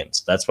win-win for them.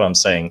 So that's what I'm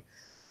saying.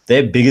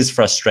 Their biggest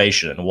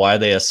frustration and why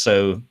they are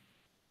so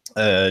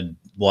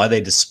why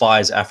they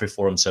despise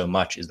AfriForum so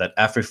much is that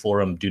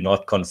AfriForum do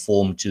not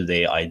conform to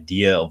their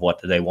idea of what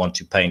they want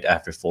to paint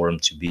AfriForum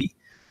to be.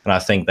 And I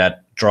think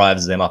that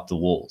drives them up the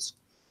walls.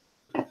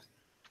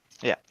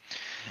 Yeah.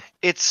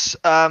 It's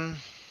so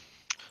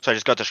I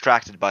just got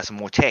distracted by some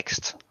more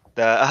text.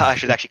 I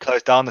should actually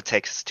close down the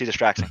text. It's too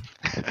distracting.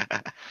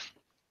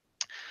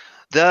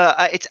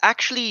 It's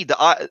actually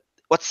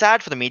what's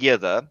sad for the media,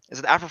 though,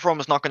 is that AfriForum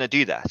is not going to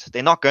do that.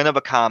 They're not going to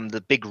become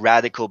the big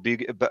radical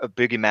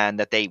boogeyman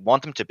that they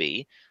want them to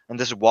be. And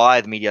this is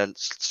why the media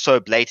so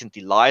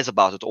blatantly lies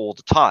about it all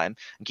the time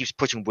and keeps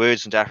putting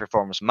words into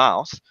AfriForum's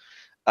mouth.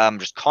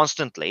 Just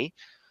constantly,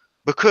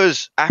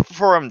 because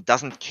AfriForum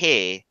doesn't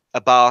care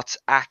about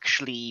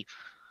actually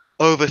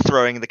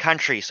overthrowing the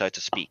country, so to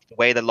speak, the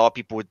way that a lot of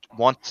people would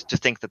want to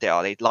think that they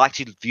are. They'd like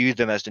to view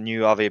them as the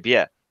new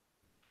Avia.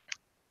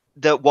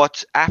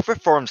 What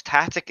AfriForum's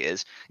tactic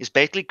is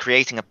basically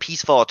creating a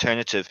peaceful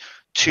alternative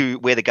to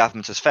where the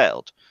government has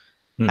failed,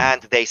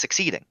 and they're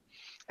succeeding.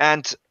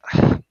 And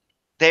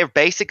they're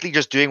basically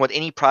just doing what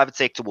any private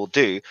sector will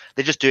do.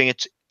 They're just doing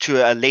it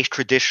to a less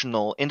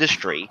traditional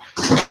industry,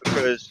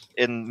 because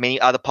in many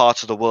other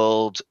parts of the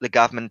world, the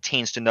government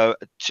tends to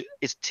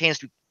be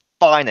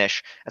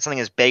finish at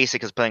something as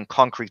basic as putting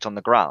concrete on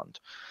the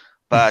ground.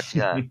 but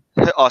yeah,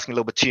 asking a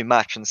little bit too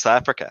much in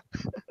South Africa.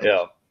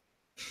 Yeah.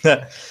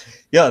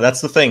 Yeah, that's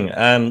the thing.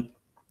 And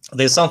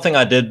there's something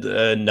I did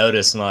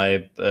notice, and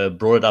I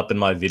brought it up in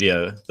my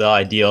video, the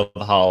idea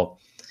of how,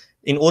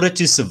 in order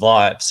to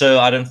survive, so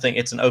I don't think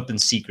it's an open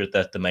secret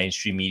that the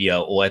mainstream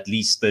media, or at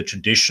least the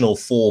traditional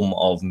form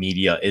of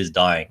media, is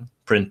dying.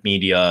 Print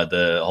media,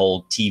 the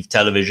whole TV,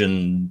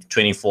 television,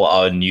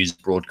 24-hour news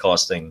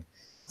broadcasting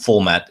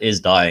format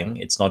is dying.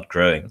 It's not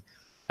growing.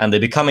 And they're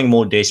becoming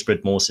more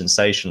desperate, more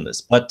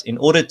sensationalist. But in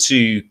order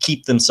to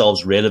keep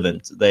themselves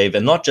relevant,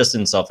 and not just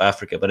in South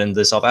Africa, but in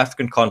the South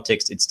African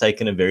context, it's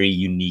taken a very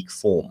unique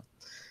form.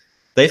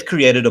 They've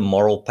created a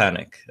moral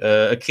panic,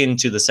 akin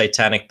to the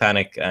satanic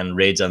panic and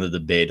raids under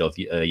the bed of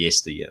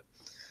yesteryear.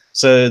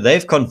 So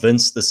they've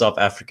convinced the South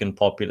African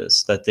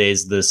populace that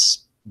there's this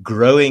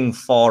growing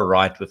far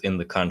right within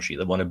the country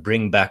that want to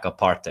bring back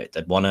apartheid,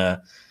 that want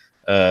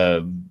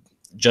to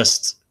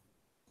just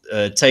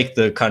take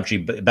the country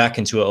back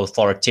into an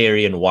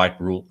authoritarian white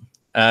rule.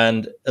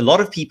 And a lot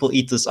of people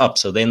eat this up.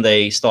 So then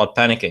they start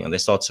panicking and they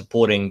start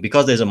supporting,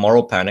 because there's a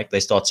moral panic, they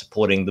start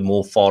supporting the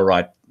more far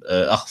right,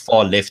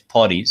 far left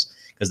parties,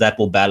 because that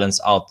will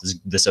balance out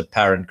this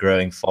apparent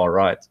growing far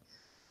right.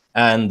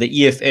 And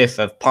the EFF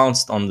have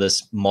pounced on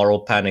this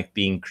moral panic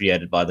being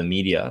created by the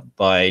media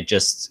by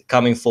just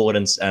coming forward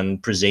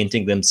and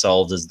presenting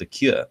themselves as the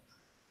cure.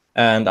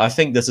 And I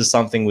think this is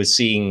something we're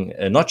seeing,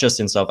 not just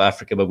in South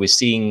Africa, but we're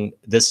seeing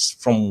this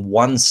from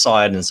one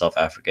side in South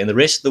Africa. In the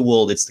rest of the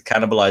world, it's the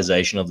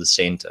cannibalization of the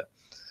center.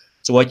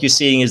 So what you're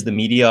seeing is the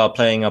media are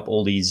playing up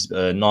all these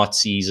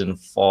Nazis and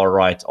far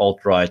right,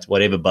 alt right,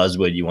 whatever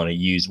buzzword you want to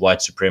use, white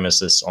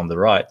supremacists on the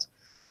right.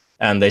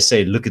 And they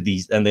say, look at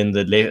these. And then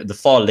the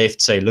far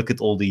left say, look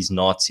at all these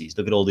Nazis,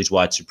 look at all these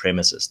white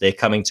supremacists. They're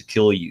coming to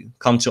kill you.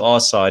 Come to our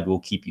side, we'll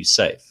keep you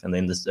safe. And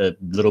then a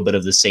little bit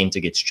of the center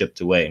gets stripped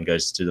away and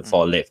goes to the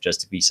far left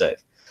just to be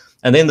safe.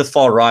 And then the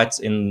far right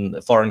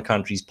in foreign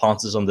countries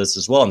pounces on this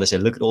as well. And they say,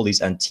 look at all these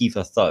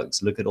Antifa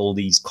thugs. Look at all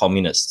these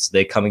communists.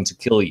 They're coming to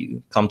kill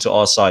you. Come to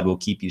our side, we'll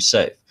keep you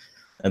safe.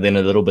 And then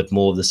a little bit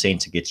more of the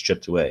center gets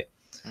stripped away.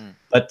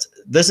 But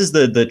this is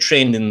the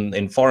trend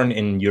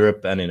in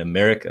Europe and in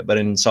America. But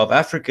in South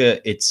Africa,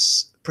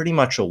 it's pretty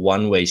much a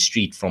one-way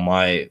street from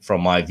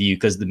my view,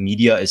 because the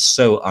media is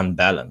so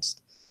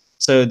unbalanced.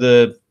 So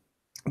the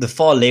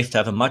far left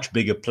have a much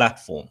bigger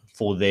platform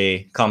for their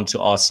 "come to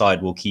our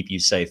side, we'll keep you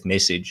safe"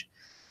 message,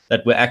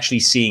 that we're actually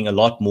seeing a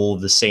lot more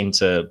of the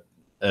center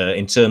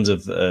in terms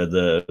of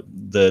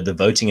the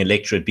voting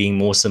electorate being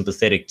more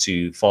sympathetic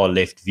to far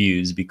left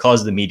views,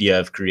 because the media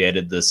have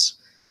created this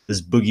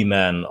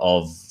boogeyman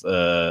of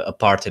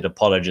apartheid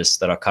apologists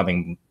that are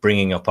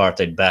bringing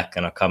apartheid back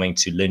and are coming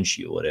to lynch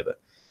you or whatever.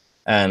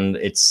 And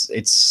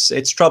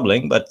it's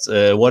troubling. But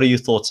what are your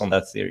thoughts on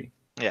that theory?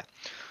 Yeah.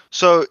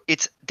 So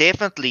it's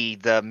definitely,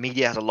 the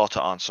media has a lot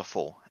to answer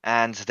for,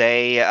 and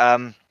they,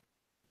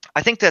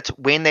 I think that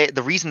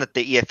the reason that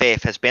the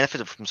EFF has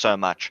benefited from so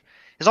much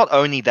is not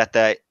only that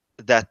they're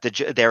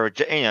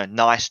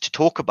nice to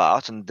talk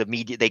about, and the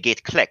media, they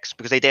get clicks,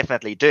 because they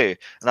definitely do, and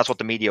that's what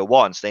the media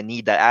wants. They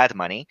need that ad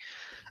money,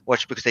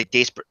 which, because they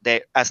desperate.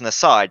 They, as an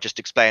aside, just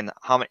to explain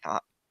how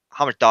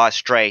much dire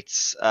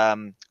straits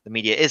the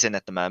media is in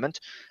at the moment.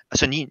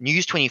 So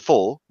News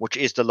 24, which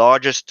is the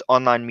largest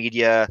online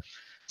media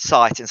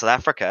site in South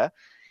Africa,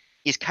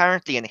 is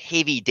currently in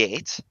heavy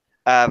debt.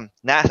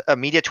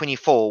 Media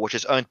 24, which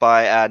is owned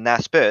by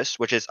Naspers,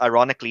 which is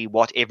ironically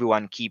what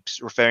everyone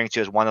keeps referring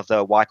to as one of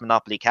the white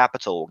monopoly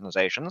capital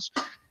organizations,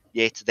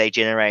 yet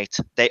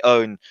they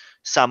own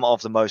some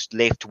of the most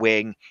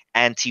left-wing,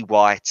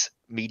 anti-white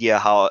media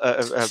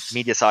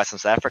sites in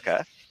South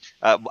Africa.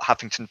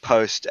 Huffington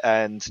Post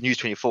and News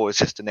 24 is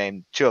just to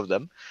name two of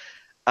them.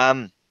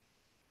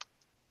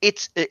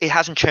 It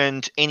hasn't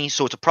churned any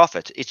sort of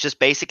profit. It's just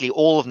basically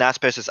all of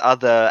Naspers's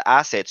other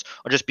assets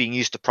are just being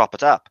used to prop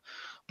it up,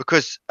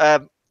 because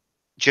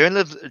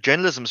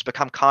journalism's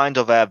become kind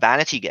of a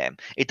vanity game.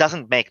 It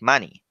doesn't make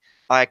money.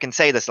 I can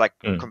say this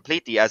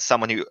completely as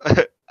someone who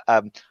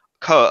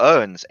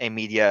co-owns a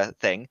media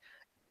thing.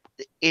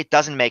 It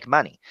doesn't make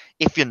money.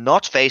 If you're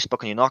not Facebook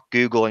and you're not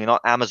Google and you're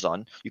not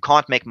Amazon, you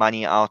can't make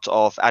money out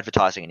of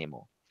advertising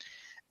anymore.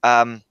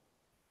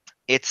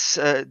 It's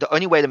the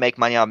only way to make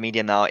money out of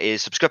media now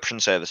is subscription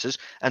services,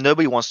 and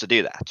nobody wants to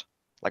do that.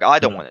 Like, I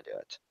don't want to do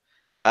it.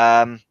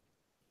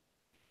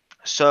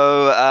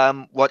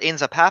 So what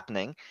ends up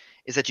happening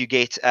is that you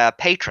get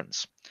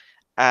patrons.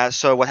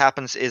 So what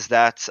happens is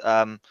that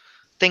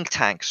think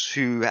tanks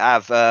who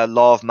have a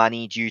lot of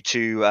money due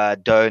to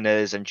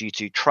donors and due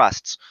to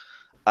trusts,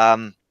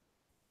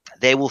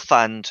 they will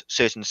fund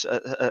certain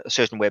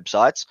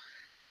websites,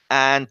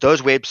 and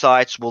those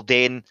websites will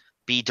then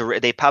be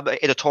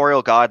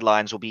editorial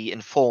guidelines will be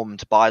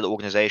informed by the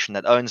organization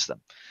that owns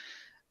them.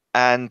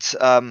 And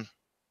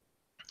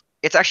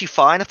it's actually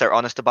fine if they're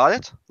honest about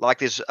it. Like,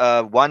 there's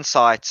one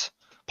site,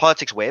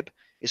 Politics Web,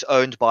 is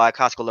owned by a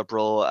classical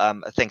liberal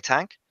think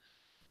tank,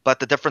 but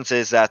the difference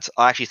is that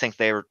I actually think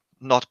they're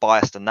not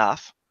biased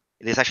enough.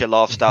 There's actually a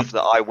lot of stuff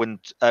that I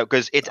wouldn't,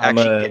 because it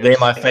actually they're gives.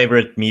 my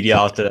favorite media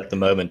outlet at the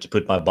moment. To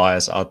put my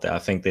bias out there, I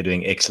think they're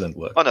doing excellent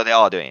work. Oh no, they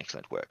are doing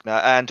excellent work now,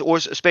 and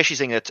also especially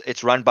seeing that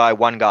it's run by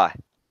one guy.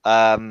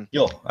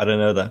 Yo, I don't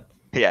know that.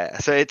 Yeah,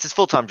 so it's his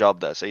full-time job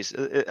though. So he's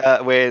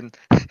when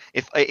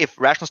if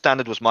Rational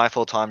Standard was my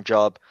full-time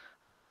job,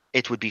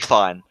 it would be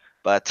fine,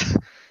 but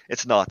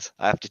it's not.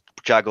 I have to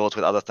juggle it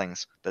with other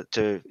things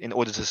in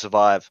order to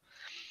survive.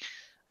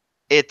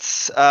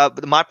 It's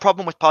but my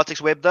problem with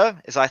Politics Web though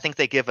is I think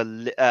they give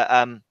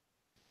it's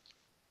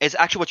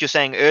actually what you're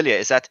saying earlier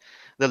is that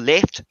the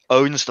left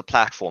owns the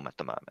platform at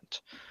the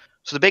moment.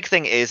 So the big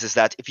thing is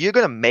that if you're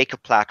going to make a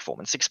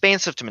platform, it's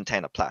expensive to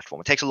maintain a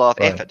platform. It takes a lot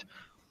of effort.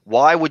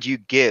 Why would you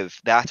give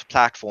that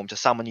platform to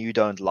someone you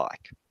don't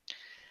like?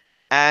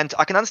 And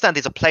I can understand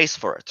there's a place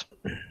for it,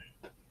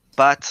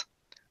 but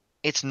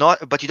it's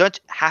not. But you don't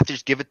have to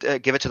just give it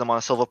to them on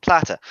a silver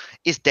platter.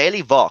 Is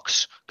Daily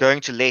Vox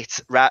going to let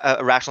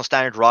a Rational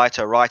Standard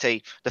writer write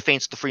a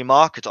defense of the free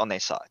market on their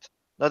site?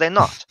 No, they're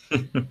not.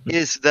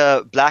 Is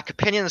the Black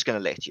Opinions going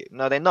to let you?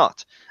 No, they're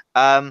not.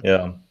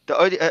 Yeah.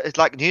 It's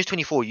like News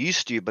 24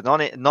 used to, but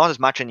not as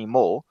much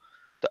anymore.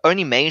 The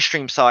only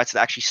mainstream sites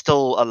that actually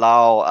still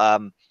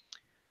allow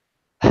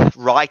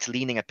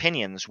right-leaning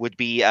opinions would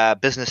be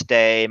Business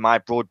Day, My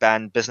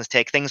Broadband, Business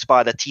Tech, things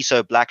by the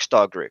TISO Black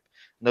Star Group.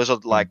 And those are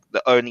like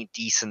the only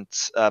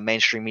decent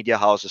mainstream media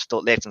houses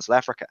still left in South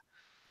Africa.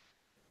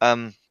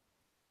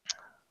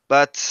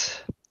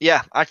 But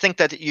yeah, I think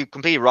that you're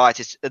completely right.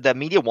 The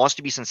media wants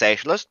to be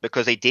sensationalist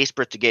because they're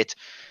desperate to get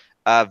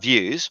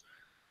views.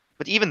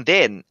 But even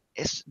then,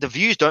 the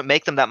views don't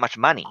make them that much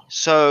money.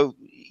 So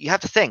you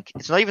have to think,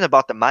 it's not even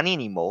about the money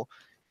anymore.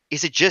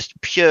 Is it just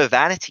pure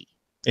vanity?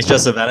 It's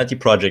just a vanity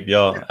project,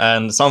 yeah.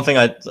 And something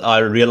I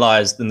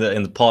realized in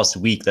the past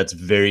week that's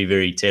very,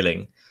 very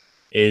telling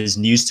is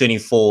News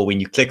 24. When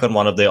you click on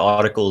one of their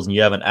articles and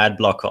you have an ad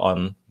blocker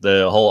on,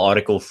 the whole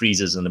article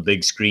freezes and a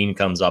big screen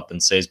comes up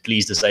and says,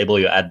 "Please disable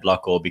your ad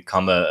blocker or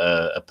become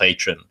a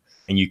patron,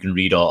 and you can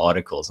read our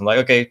articles." I'm like,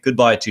 okay,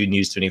 goodbye to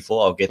News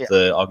 24. I'll get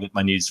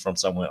my news from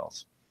somewhere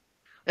else.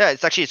 Yeah,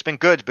 it's been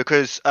good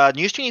because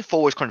News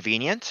 24 is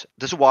convenient.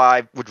 This is why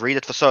I would read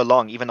it for so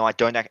long, even though I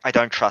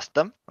don't trust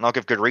them, and I'll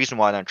give good reason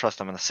why I don't trust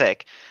them in a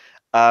sec.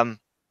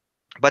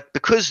 But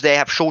because they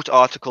have short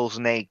articles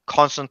and they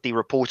constantly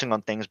reporting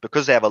on things,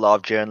 because they have a lot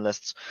of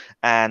journalists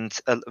and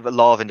a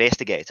lot of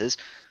investigators,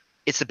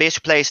 it's the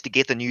best place to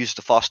get the news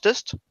the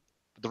fastest.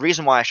 The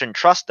reason why I shouldn't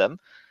trust them.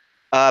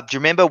 Do you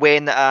remember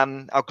when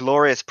our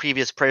glorious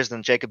previous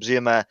president Jacob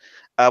Zuma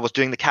was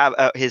doing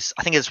I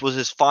think it was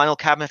his final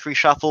cabinet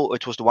reshuffle, or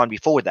it was the one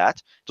before that.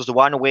 It was the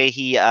one where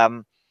he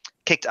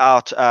kicked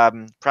out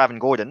Pravin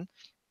Gordhan,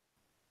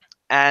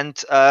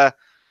 and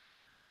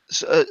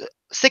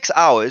 6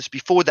 hours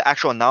before the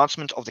actual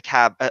announcement of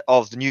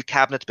the new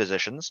cabinet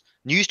positions,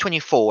 News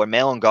 24 and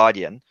Mail and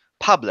Guardian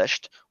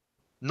published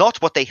not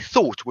what they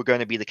thought were going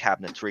to be the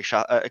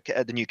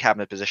new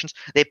cabinet positions.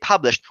 They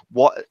published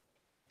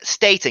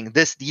stating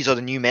these are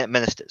the new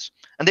ministers,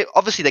 and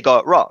they got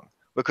it wrong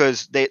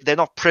because they're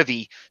not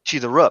privy to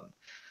the room.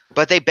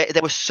 But they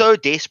were so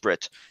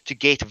desperate to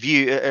get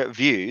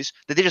views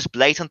that they just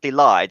blatantly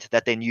lied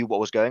that they knew what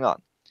was going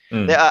on.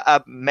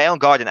 Mail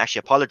and Guardian actually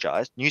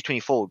apologized. News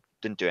 24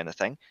 didn't do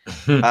anything.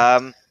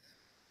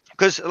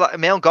 Because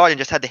Mail and Guardian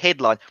just had the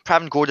headline,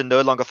 Pravin Gordhan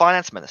no longer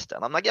finance minister.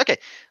 And I'm like, okay,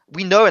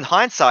 we know in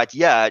hindsight,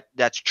 yeah,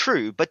 that's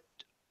true, but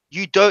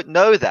you don't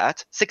know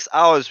that 6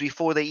 hours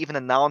before they even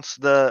announce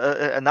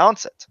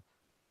it.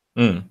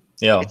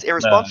 Yeah, it's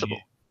irresponsible.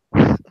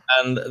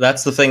 And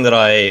that's the thing that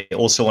I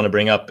also want to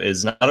bring up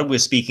is now that we're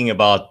speaking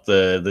about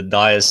the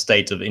dire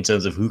state in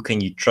terms of who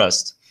can you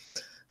trust,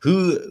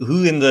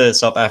 who in the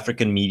South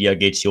African media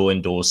gets your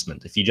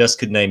endorsement? If you just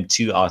could name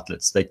two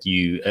outlets that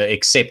you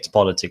accept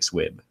Politics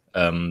Web,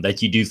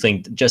 that you do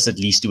think just at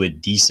least do a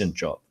decent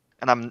job.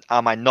 And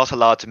am I not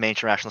allowed to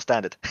mention Rational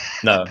Standard?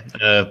 No,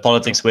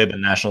 Politics Web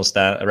and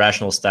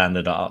Rational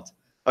Standard are out.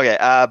 Okay,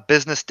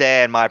 Business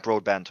Day and My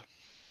Broadband.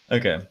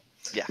 Okay.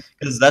 Yeah,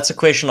 because that's a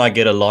question I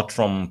get a lot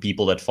from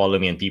people that follow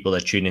me and people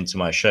that tune into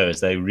my shows.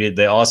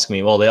 They ask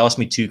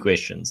me two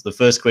questions. The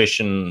first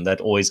question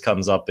that always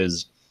comes up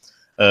is,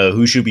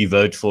 who should we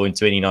vote for in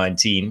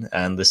 2019?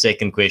 And the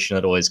second question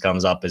that always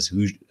comes up is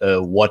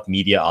what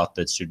media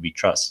outlets should we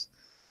trust?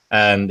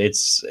 And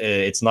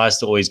it's nice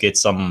to always get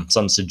some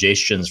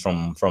suggestions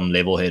from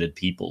level-headed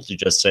people to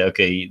just say,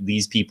 okay,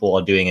 these people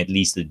are doing at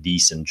least a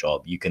decent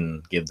job. You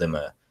can give them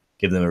a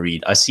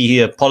read. I see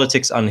here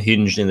Politics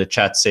Unhinged in the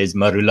chat says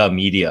Marula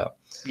Media.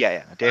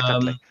 Yeah,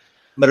 definitely.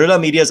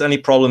 Marula Media's only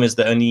problem is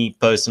they only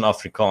post in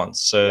Afrikaans,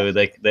 so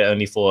they're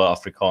only for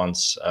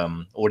Afrikaans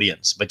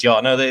audience. But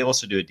yeah, no, they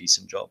also do a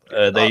decent job.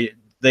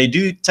 They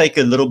do take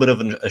a little bit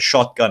of a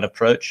shotgun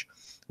approach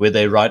where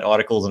they write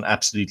articles on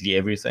absolutely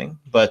everything,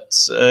 but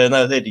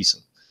no, they're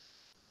decent.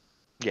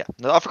 Yeah,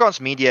 the Afrikaans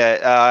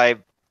media,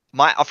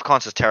 my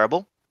Afrikaans is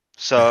terrible.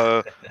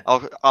 So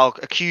I'll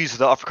accuse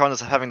the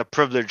Afrikaners of having the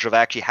privilege of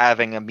actually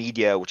having a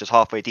media which is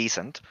halfway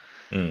decent.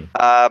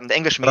 The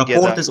English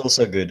media Rapport is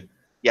also good.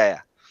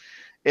 Yeah.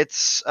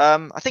 It's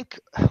I think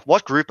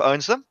what group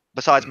owns them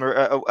besides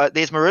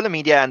there's Marilla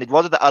Media and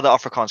what are the other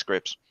Afrikaans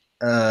groups?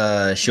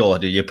 Sure,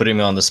 dude. You're putting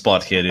me on the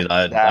spot here, dude.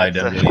 I That's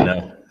don't really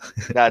know.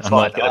 that's I'm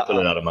fine. not gonna pull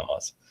it out of my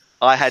ass.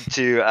 I had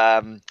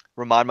to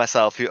remind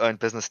myself who owned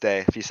Business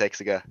Day a few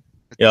seconds ago.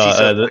 Yeah,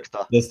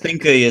 Tiso the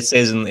thinker here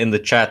says in the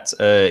chat,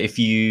 if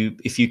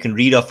you can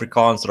read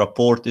Afrikaans,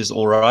 Rapport is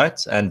all right,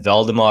 and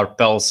Valdemar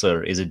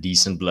Pelser is a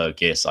decent bloke.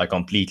 Yes, I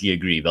completely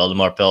agree.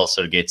 Valdemar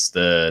Pelser gets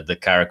the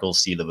Caracal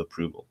seal of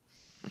approval.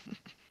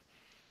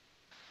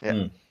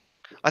 Yeah,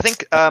 I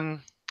think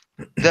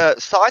the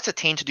sites that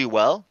tend to do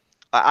well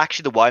are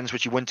actually the ones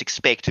which you wouldn't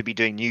expect to be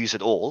doing news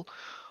at all,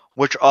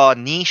 which are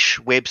niche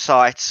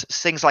websites,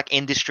 things like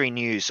industry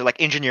news, so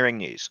like engineering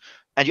news.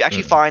 And you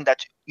actually find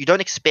that you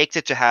don't expect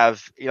it to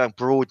have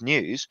broad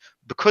news.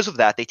 Because of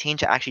that, they tend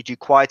to actually do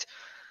quite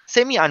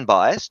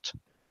semi-unbiased.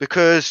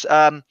 Because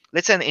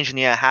let's say an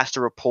engineer has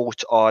to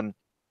report on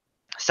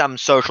some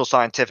social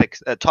scientific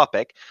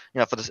topic,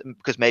 for this,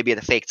 because maybe it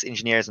affects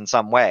engineers in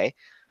some way.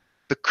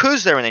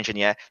 Because they're an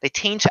engineer, they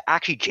tend to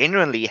actually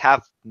genuinely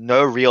have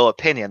no real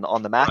opinion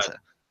on the matter.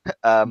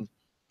 Right.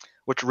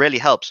 Which really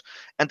helps.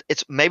 And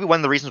it's maybe one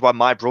of the reasons why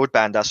my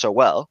broadband does so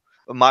well,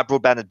 my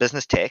broadband and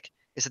business tech,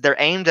 is that they're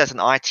aimed at an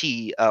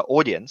IT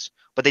audience,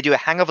 but they do a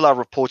hang of a lot of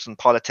reports on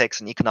politics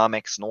and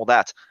economics and all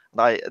that.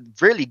 And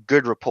really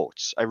good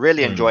reports. I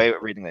really enjoy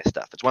reading their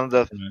stuff. It's one of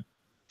the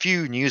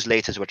few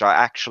newsletters which I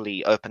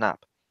actually open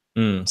up.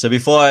 So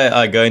before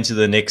I go into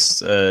the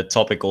next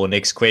topic or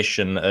next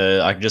question,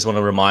 I just want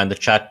to remind the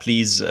chat,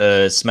 please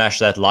smash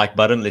that like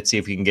button. Let's see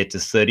if we can get to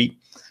 30.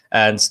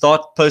 And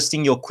start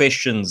posting your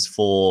questions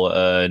for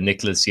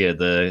Nicholas here,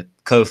 the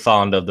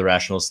co-founder of the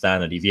Rational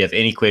Standard. If you have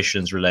any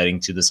questions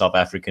relating to the South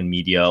African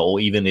media or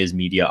even his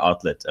media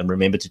outlet, and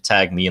remember to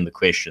tag me in the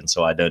question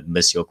so I don't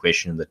miss your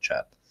question in the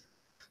chat.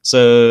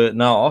 So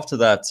now after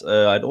that,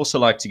 I'd also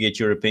like to get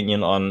your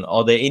opinion on,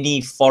 are there any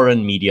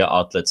foreign media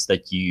outlets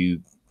that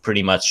you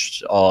pretty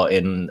much hold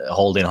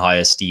in high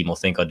esteem or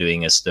think are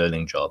doing a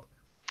sterling job?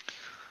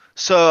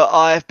 So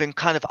I've been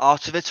kind of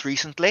out of it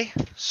recently,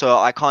 so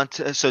I can't.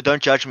 So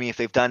don't judge me if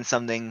they've done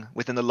something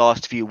within the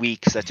last few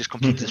weeks that just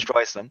completely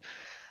destroys them.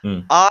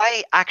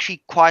 I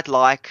actually quite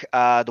like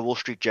the Wall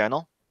Street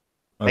Journal.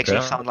 Makes me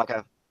sound like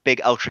a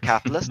big ultra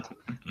capitalist.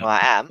 Well,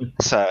 I am.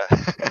 So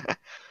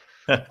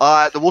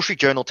the Wall Street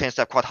Journal tends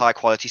to have quite high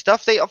quality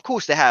stuff. Of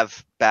course, they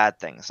have bad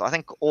things. I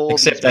think all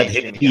except that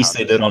hit piece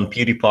they did on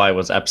PewDiePie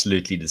was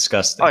absolutely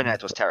disgusting. Oh no,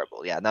 it was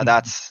terrible. Yeah, no,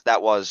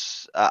 that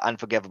was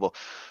unforgivable.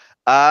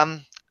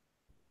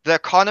 The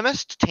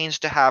Economist tends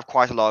to have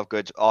quite a lot of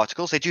good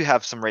articles. They do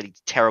have some really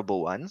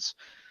terrible ones,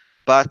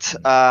 but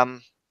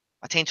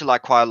I tend to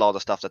like quite a lot of the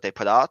stuff that they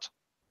put out.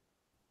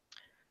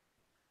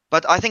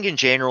 But I think in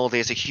general,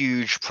 there's a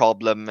huge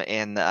problem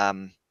in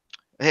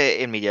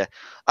media.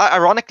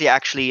 Ironically,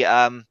 actually,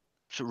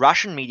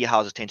 Russian media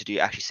houses tend to do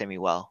actually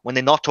semi-well when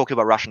they're not talking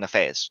about Russian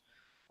affairs.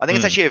 I think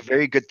it's actually a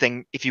very good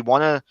thing. If you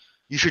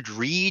you should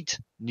read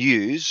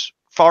news,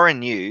 foreign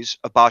news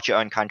about your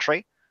own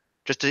country,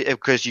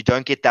 because you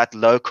don't get that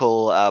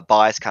local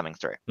bias coming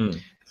through.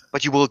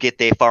 But you will get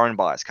their foreign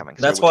bias coming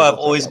through. That's why I've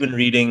always been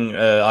reading,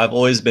 I've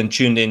always been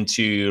tuned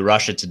into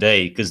Russia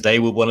Today, because they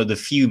were one of the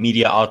few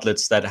media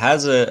outlets that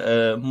has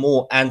a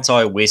more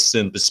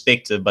anti-Western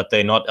perspective, but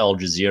they're not Al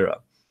Jazeera.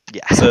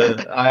 Yeah. So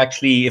I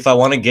actually, if I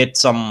want to get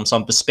some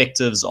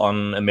perspectives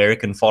on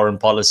American foreign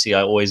policy,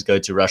 I always go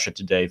to Russia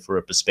Today for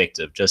a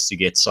perspective, just to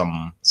get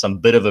some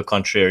bit of a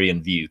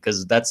contrarian view.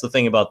 Because that's the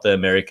thing about the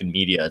American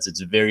media; it's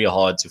very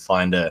hard to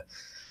find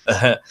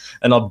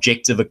an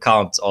objective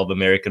account of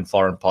American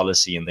foreign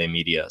policy in their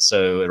media.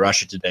 So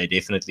Russia Today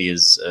definitely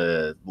is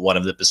one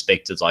of the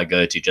perspectives I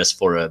go to, just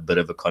for a bit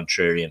of a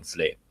contrarian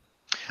flair.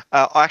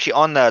 Actually,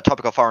 on the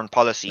topic of foreign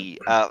policy,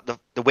 the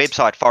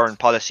website Foreign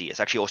Policy is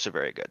actually also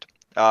very good.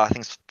 I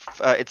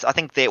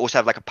think they also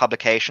have like a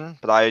publication,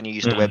 but I only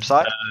use the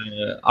website.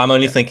 I'm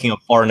only thinking of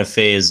Foreign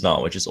Affairs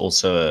now, which is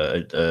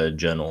also a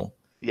journal.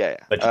 Yeah.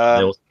 But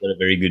they also did a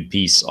very good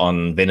piece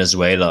on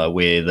Venezuela,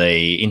 where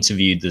they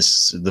interviewed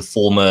the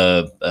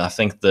former, I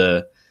think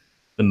the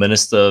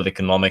Minister of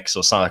Economics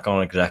or something. I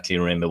can't exactly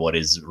remember what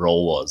his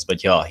role was,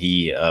 but yeah,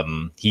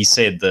 he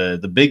said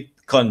the big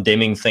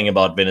condemning thing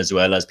about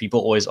Venezuela is people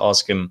always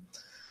ask him,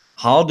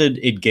 how did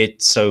it get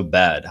so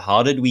bad?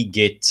 How did we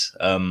get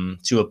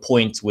to a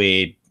point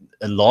where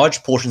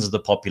large portions of the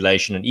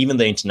population and even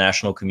the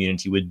international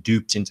community were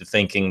duped into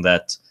thinking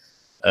that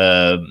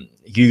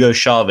Hugo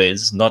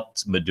Chavez,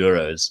 not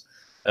Maduro's,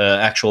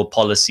 actual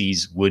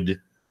policies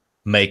would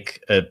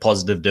make a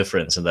positive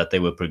difference and that they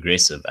were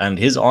progressive? And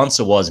his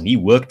answer was, and he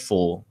worked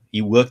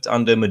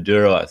under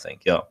Maduro, I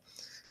think. Yeah.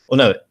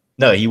 Well,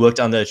 no, he worked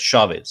under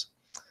Chavez.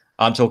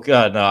 I'm talking.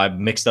 No, I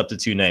mixed up the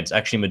two names.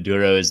 Actually,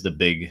 Maduro is the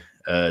big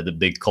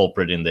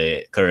culprit in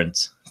the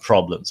current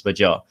problems. But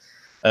yeah,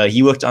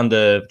 he worked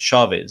under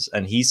Chavez,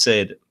 and he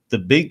said the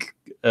big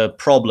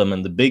problem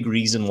and the big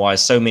reason why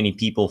so many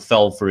people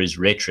fell for his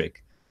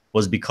rhetoric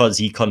was because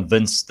he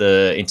convinced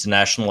the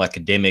international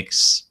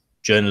academics,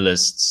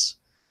 journalists,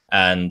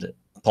 and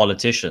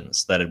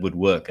politicians that it would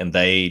work, and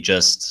they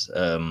just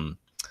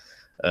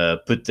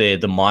put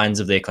the minds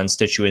of their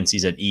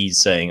constituencies at ease,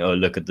 saying, "Oh,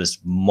 look at this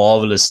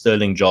marvelous,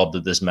 sterling job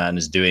that this man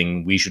is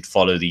doing. We should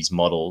follow these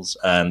models."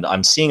 And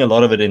I'm seeing a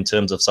lot of it in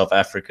terms of South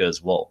Africa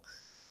as well,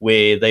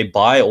 where they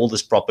buy all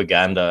this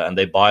propaganda and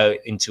they buy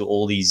into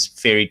all these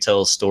fairy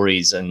tale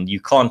stories, and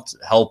you can't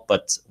help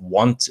but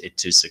want it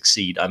to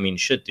succeed. I mean,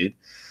 shit, dude.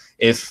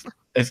 If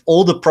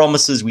all the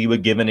promises we were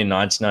given in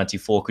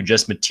 1994 could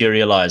just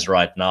materialize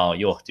right now,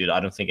 dude, I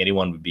don't think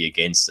anyone would be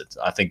against it.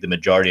 I think the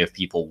majority of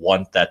people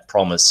want that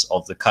promise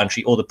of the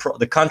country, or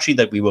the country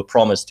that we were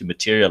promised, to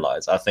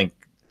materialize. I think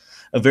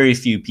a very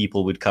few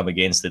people would come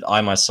against it. I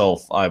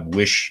myself, I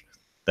wish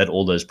that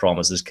all those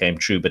promises came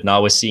true, but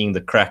now we're seeing the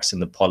cracks in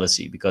the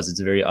policy because it's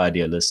very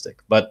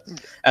idealistic. But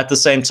at the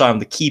same time,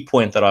 the key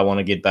point that I want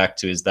to get back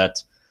to is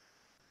that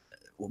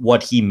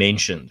what he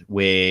mentioned,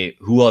 where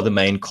who are the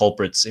main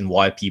culprits in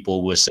why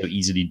people were so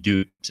easily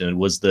duped, and it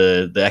was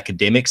the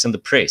academics and the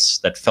press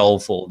that fell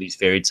for all these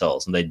fairy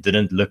tales, and they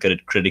didn't look at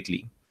it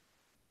critically.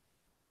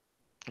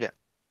 Yeah.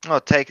 Oh,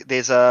 it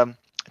takes an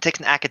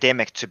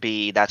academic to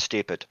be that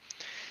stupid.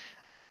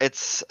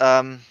 It's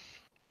yeah,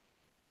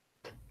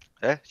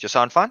 does your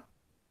sound fine?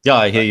 Yeah,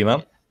 I hear you,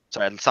 man.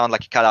 Sorry, it sounded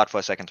like you cut out for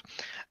a second.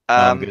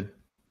 I'm good.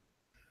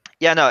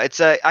 Yeah, no, it's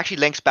actually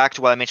links back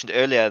to what I mentioned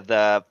earlier,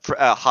 the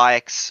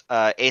Hayek's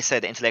essay,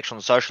 The Intellectual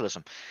and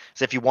Socialism.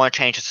 So if you want to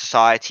change a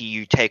society,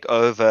 you take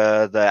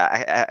over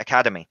the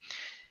academy.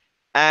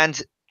 And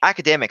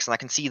academics, and I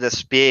can see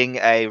this being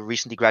a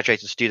recently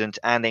graduated student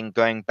and then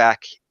going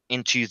back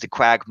into the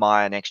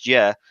quagmire next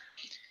year,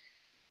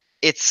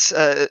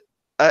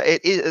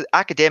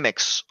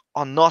 academics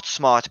are not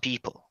smart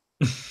people.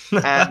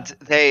 And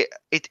they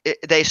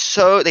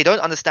don't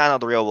understand how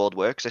the real world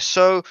works. They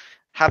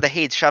have their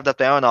heads shoved up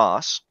their own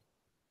ass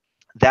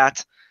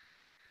that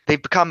they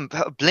become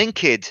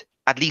blinkered.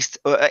 At least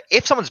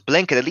if someone's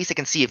blinkered, at least they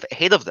can see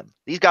ahead of them.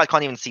 These guys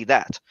can't even see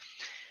that.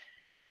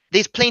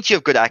 There's plenty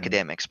of good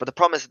academics, but the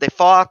problem is that they're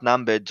far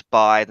outnumbered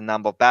by the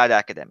number of bad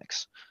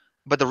academics.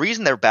 But the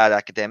reason they're bad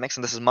academics,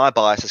 and this is my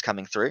biases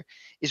coming through,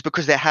 is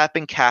because they have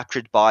been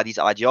captured by these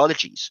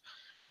ideologies.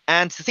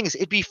 And the thing is,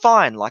 it'd be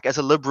fine. Like, as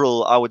a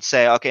liberal, I would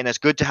say, okay, and it's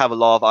good to have a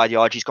lot of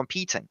ideologies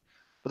competing.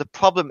 But the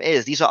problem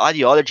is, these are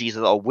ideologies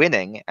that are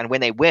winning, and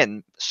when they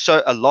win,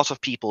 so a lot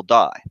of people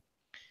die.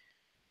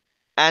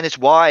 And it's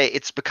why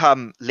it's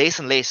become less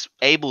and less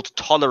able to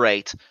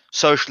tolerate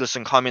socialists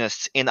and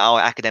communists in our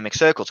academic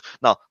circles.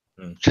 Now,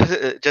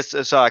 just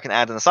so I can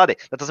add an aside,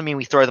 that doesn't mean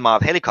we throw them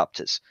out of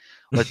helicopters.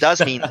 What it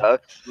does mean, though,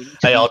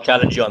 hey, I'll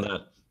challenge you on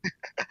that.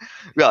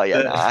 Well,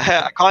 yeah, no,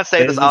 I can't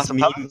say this out of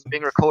public. It's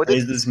being recorded.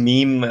 There's this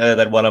meme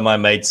that one of my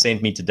mates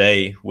sent me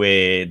today,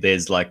 where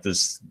there's like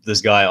this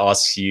guy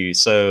asks you,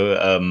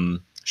 so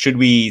should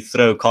we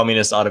throw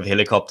communists out of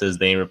helicopters?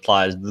 Then he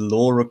replies, the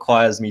law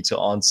requires me to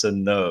answer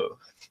no.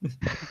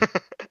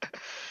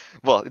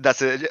 Well,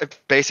 that's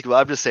basically what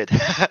I've just said.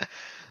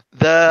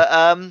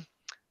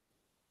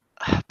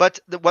 But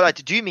what I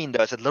do mean,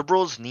 though, is that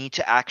liberals need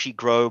to actually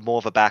grow more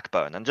of a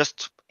backbone. And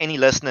just any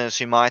listeners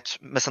who might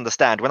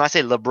misunderstand, when I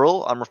say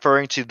liberal, I'm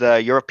referring to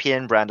the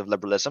European brand of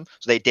liberalism,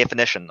 so the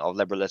definition of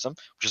liberalism,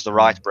 which is the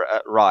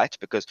right,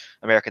 because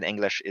American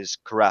English is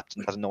corrupt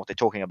and doesn't know what they're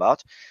talking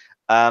about.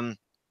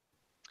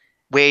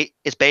 Where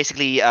it's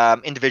basically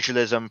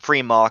individualism,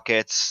 free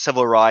markets,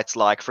 civil rights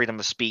like freedom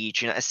of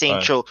speech,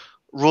 essential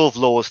rule of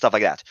law, stuff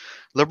like that.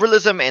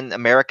 Liberalism in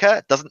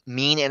America doesn't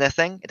mean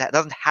anything. It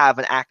doesn't have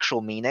an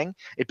actual meaning.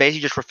 It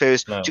basically just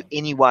refers to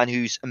anyone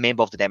who's a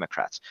member of the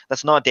Democrats.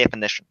 That's not a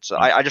definition. So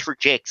I just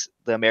reject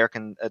the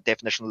American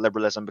definition of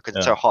liberalism because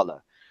it's so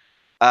hollow.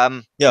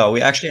 Yeah, I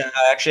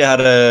actually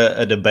had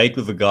a debate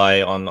with a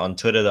guy on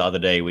Twitter the other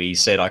day where he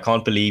said, "I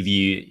can't believe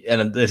you,"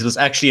 and this was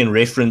actually in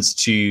reference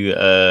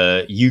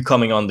to you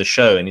coming on the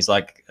show, and he's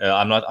like,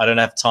 I don't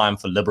have time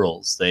for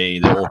liberals. They're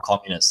all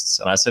communists."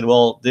 And I said,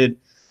 "Well, dude,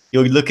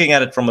 you're looking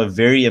at it from a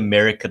very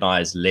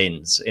Americanized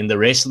lens. In the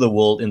rest of the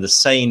world, in the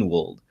sane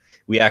world,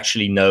 we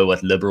actually know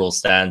what liberal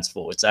stands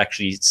for. It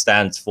actually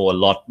stands for a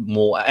lot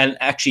more, and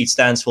actually it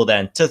stands for the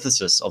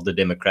antithesis of the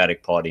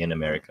Democratic Party in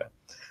America.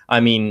 I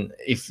mean,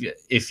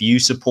 if you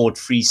support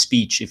free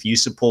speech, if you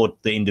support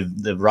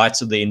the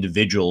rights of the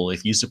individual,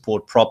 if you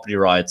support property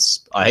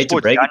rights, I hate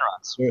to break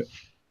it,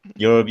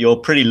 you're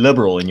pretty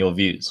liberal in your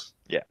views."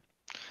 Yeah.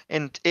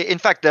 And in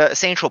fact, the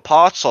essential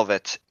parts of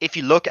it, if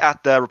you look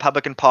at the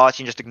Republican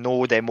Party and just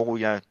ignore their more,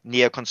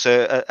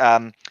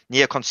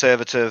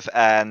 neoconservative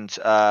and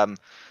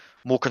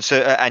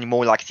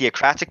more like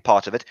theocratic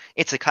part of it,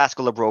 it's a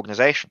classical liberal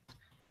organization.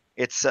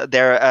 It's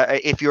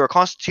if you're a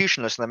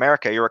constitutionalist in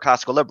America, you're a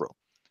classical liberal.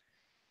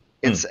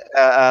 It's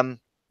and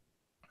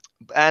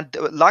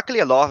luckily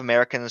a lot of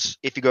Americans,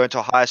 if you go into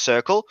a higher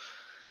circle,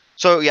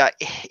 so yeah,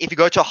 if you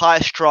go to a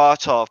higher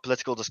strata of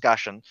political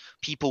discussion,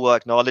 people will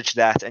acknowledge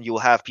that, and you'll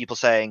have people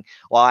saying,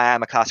 "Well, I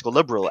am a classical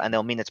liberal," and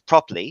they'll mean it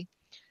properly.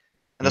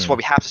 And that's why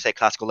we have to say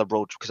classical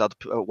liberal, because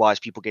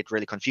otherwise people get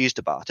really confused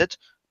about it.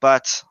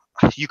 But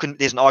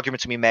there's an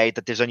argument to be made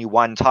that there's only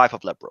one type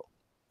of liberal.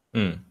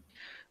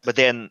 but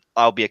then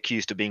I'll be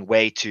accused of being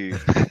way too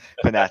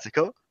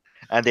fanatical.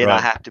 And then I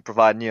Right. have to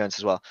provide nuance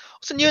as well.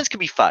 Also, nuance can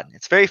be fun.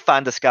 It's very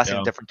fun discussing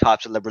Yeah. different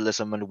types of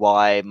liberalism and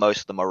why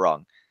most of them are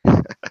wrong.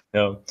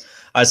 Yeah.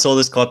 I saw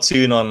this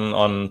cartoon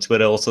on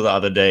Twitter also the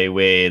other day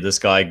where this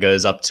guy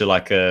goes up to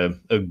like a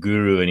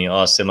guru and he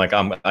asks him like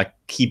I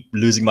keep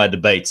losing my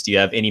debates. Do you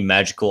have any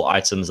magical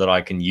items that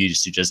I can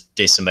use to just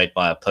decimate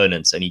my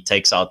opponents? And he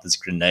takes out this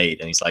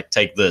grenade and he's like,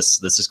 take this.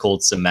 This is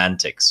called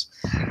semantics.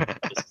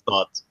 Just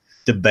start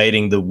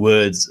debating the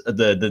words,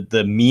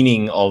 the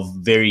meaning of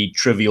very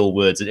trivial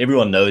words, and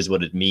everyone knows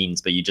what it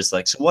means, but you just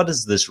like, so what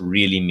does this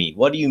really mean?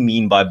 What do you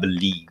mean by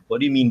believe? What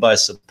do you mean by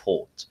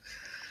support?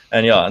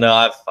 And yeah,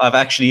 no, I've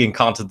actually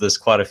encountered this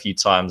quite a few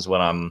times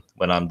when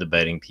I'm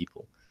debating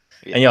people.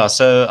 Yeah. And yeah,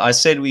 so I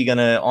said we're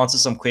gonna answer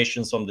some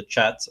questions from the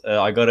chat.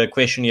 I got a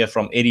question here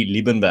from Eddie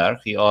Liebenberg.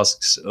 He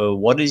asks,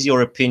 "What is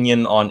your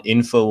opinion on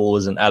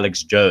Infowars and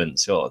Alex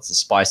Jones?" Oh, it's a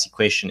spicy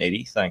question,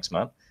 Eddie. Thanks,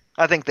 man.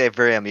 I think they're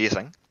very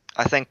amusing.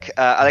 I think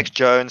Alex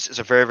Jones is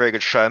a very, very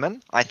good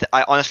showman.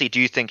 I honestly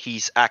do think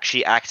he's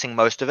actually acting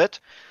most of it.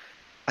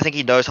 I think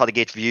he knows how to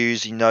get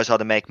views. He knows how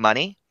to make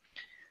money.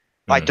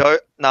 I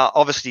don't now.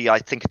 Obviously, I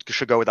think it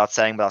should go without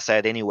saying, but I'll say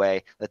it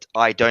anyway. That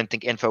I don't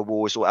think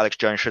Infowars or Alex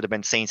Jones should have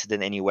been censored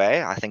in any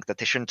way. I think that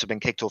they shouldn't have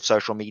been kicked off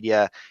social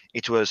media.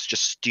 It was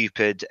just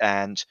stupid,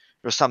 and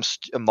there was some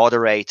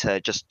moderator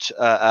just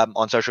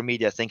on social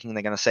media thinking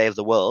they're going to save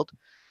the world.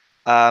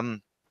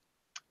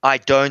 I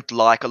don't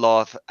like a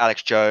lot of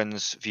Alex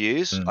Jones'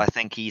 views. I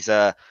think he's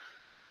a.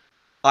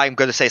 I'm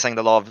going to say something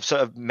that a lot of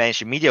sort of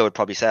mainstream media would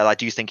probably say. I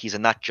do think he's a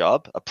nut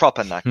job, a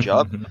proper nut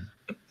job.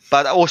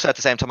 But also at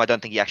the same time, I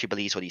don't think he actually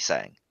believes what he's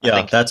saying.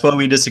 Yeah, that's where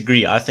we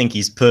disagree. I think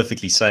he's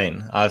perfectly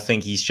sane. I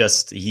think he's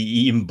just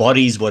he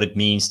embodies what it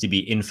means to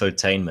be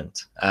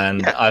infotainment,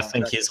 and Yeah, I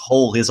think his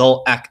whole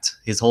act,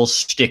 his whole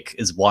shtick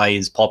is why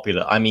he's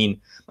popular. I mean,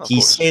 he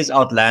says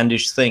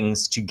outlandish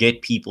things to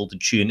get people to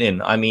tune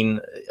in. I mean,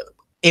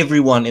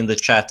 everyone in the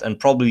chat and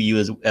probably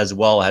you as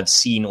well have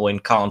seen or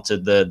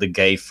encountered the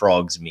gay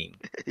frogs meme.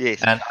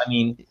 Yes, and I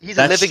mean he's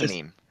a living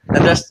meme.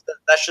 And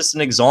that's just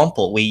an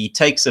example where he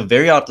takes a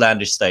very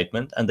outlandish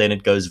statement and then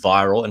it goes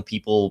viral and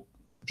people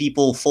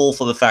fall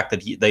for the fact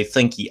that they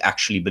think he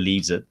actually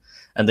believes it.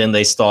 And then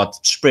they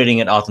start spreading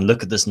it out and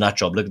look at this nut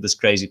job, look at this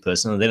crazy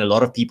person. And then a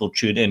lot of people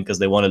tune in because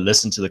they want to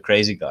listen to the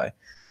crazy guy.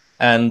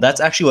 And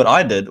that's actually what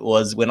I did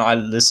was when I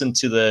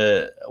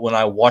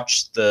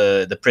watched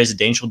the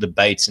presidential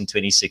debates in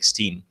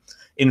 2016.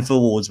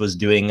 Infowars was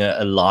doing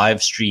a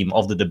live stream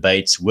of the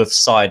debates with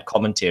side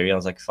commentary. I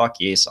was like, fuck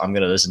yes, I'm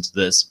going to listen to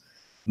this.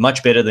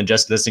 Much better than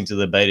just listening to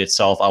the debate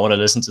itself. I want to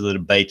listen to the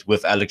debate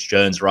with Alex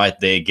Jones right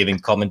there, giving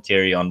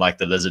commentary on like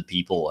the lizard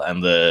people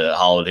and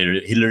how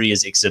Hillary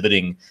is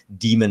exhibiting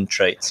demon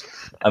traits.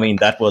 I mean,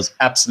 that was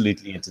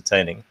absolutely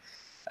entertaining.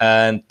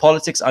 And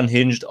Politics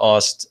Unhinged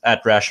asked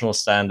at Rational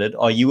Standard,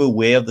 "Are you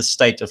aware of the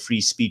state of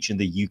free speech in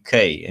the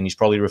UK?" And he's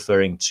probably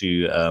referring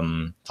to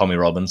Tommy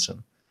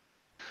Robinson.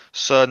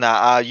 So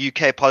now,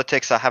 UK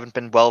politics, I haven't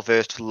been well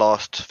versed for the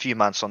last few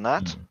months on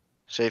that.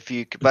 So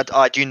but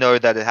I do know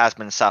that it has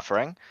been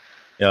suffering.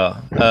 Yeah.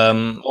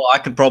 Well,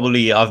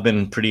 I've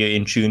been pretty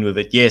in tune with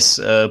it. Yes.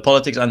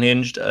 Politics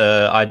Unhinged.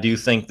 I do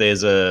think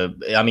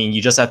I mean,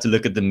 you just have to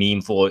look at the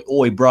meme for,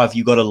 "Oi, bruv,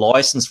 you got a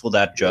license for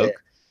that joke."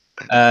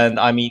 Yeah. And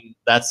I mean,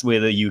 that's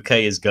where the UK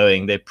is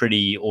going. They're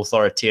pretty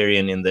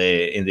authoritarian in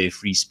their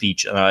free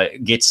speech. And I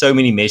get so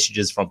many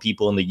messages from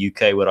people in the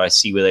UK where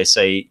they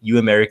say, "You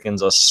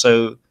Americans are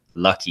so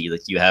lucky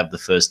that you have the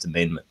First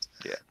Amendment."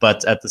 Yeah.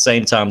 But at the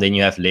same time, then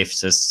you have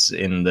leftists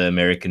in the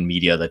American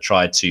media that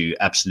try to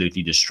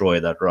absolutely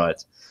destroy that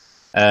right.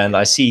 And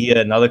I see here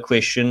another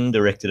question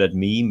directed at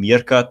me.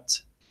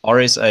 Meerkat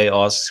RSA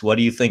asks, "What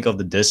do you think of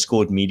the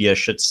Discord media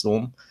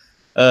shitstorm?"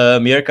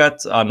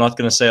 Meerkat, I'm not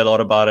going to say a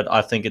lot about it.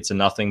 I think it's a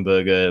nothing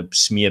burger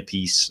smear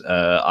piece.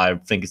 I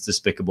think it's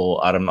despicable.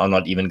 I'm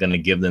not even going to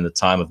give them the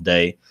time of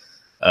day.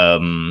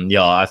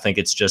 Yeah, I think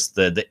it's just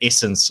the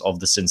essence of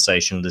the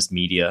sensationalist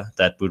media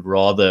that would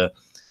rather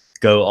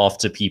go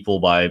after people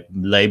by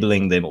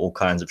labeling them all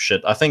kinds of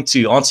shit. I think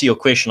to answer your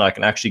question, I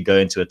can actually go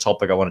into a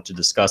topic I wanted to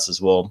discuss as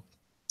well.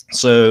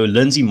 So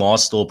Lindsay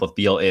Marstorp of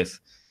BLF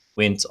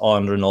went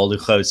on Ronaldo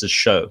Gouws'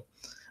 show.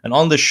 And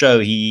on the show,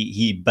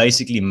 he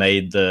basically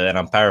made and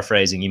I'm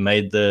paraphrasing, he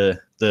made the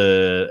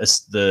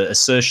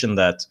assertion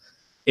that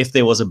if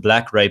there was a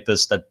black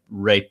rapist that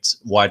raped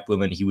white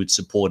women, he would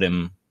support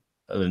him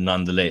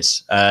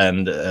nonetheless.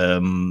 And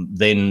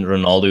then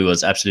Ronaldo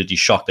was absolutely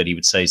shocked that he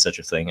would say such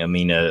a thing. I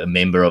mean, a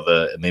member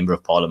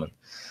of parliament.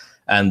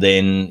 And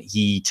then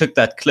he took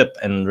that clip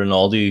and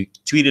Ronaldo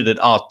tweeted it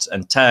out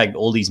and tagged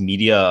all these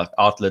media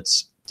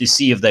outlets to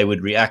see if they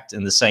would react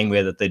in the same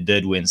way that they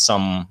did when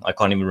I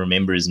can't even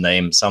remember his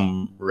name,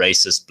 some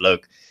racist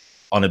bloke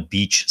on a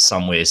beach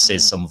somewhere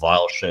says some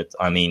vile shit.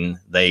 I mean,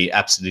 they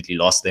absolutely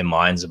lost their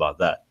minds about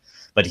that.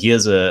 But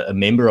here's a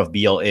member of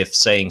BLF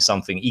saying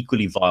something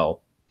equally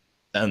vile,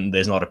 and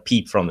there's not a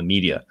peep from the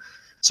media.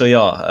 So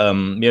yeah,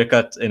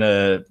 Meerkat,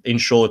 in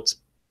short,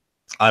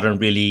 I don't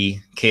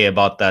really care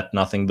about that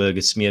Nothing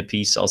Burger smear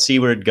piece. I'll see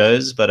where it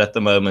goes, but at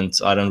the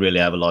moment, I don't really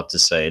have a lot to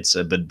say. It's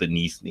a bit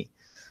beneath me.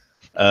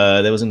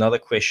 There was another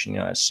question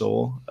I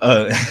saw.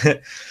 Oh,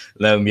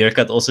 no,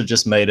 Meerkat also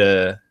just made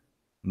a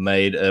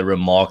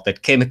remark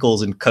that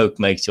chemicals in Coke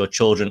makes your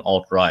children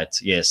alt-right.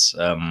 Yes,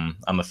 I'm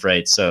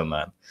afraid so,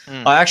 man.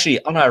 I actually,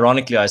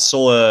 unironically, I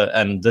saw,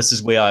 and this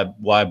is why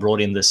I brought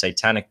in the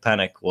satanic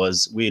panic,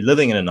 was we're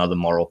living in another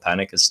moral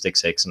panic, as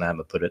Styx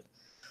Hexenhammer put it.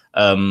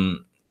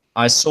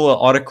 I saw an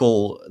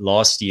article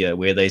last year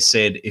where they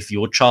said if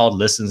your child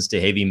listens to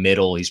heavy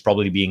metal, he's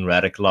probably being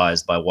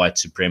radicalized by white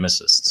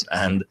supremacists,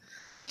 and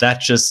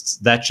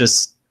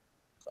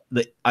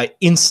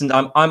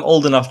I'm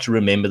old enough to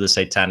remember the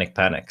satanic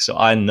panic, so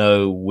I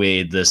know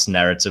where this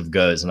narrative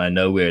goes, and I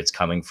know where it's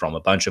coming from. A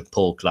bunch of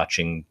pull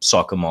clutching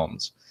soccer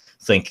moms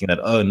thinking that,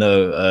 oh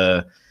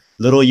no,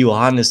 little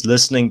Johan is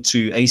listening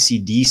to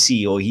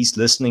AC/DC, or he's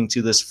listening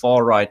to this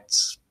far right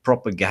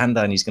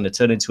propaganda, and he's going to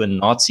turn into a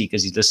Nazi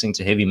because he's listening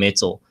to heavy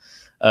metal.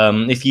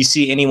 If you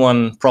see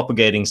anyone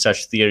propagating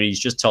such theories,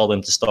 just tell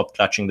them to stop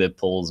clutching their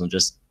pulls and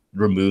just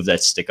remove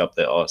that stick up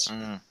their ass.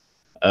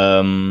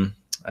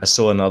 I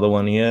saw another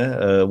one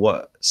here.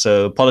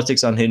 So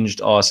Politics Unhinged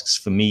asks,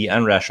 for me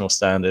and Rational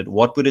Standard,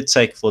 what would it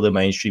take for the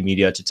mainstream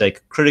media to take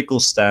a critical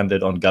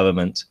standard on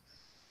government,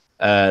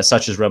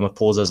 such as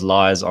Ramaphosa's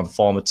lies on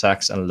farmer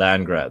tax and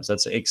land grabs?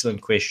 That's an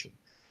excellent question.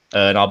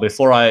 Now,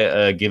 before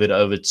I give it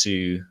over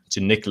to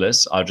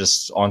Nicholas, I'll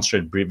just answer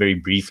it very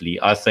briefly.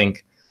 I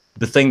think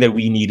the thing that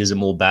we need is a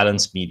more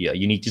balanced media.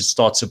 You need to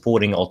start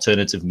supporting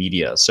alternative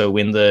media. So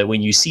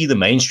when you see the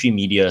mainstream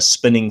media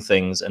spinning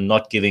things and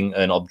not giving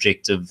an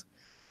objective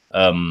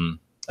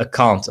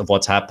account of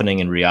what's happening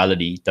in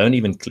reality, don't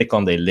even click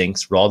on their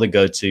links. Rather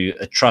go to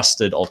a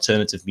trusted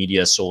alternative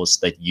media source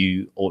that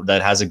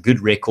has a good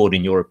record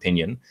in your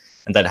opinion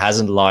and that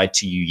hasn't lied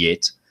to you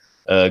yet.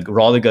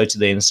 Rather go to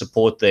them,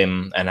 support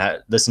them,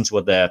 and listen to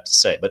what they have to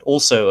say. But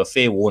also a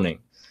fair warning: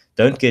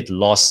 don't get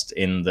lost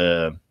in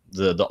the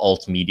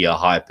alt media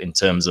hype in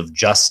terms of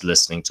just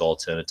listening to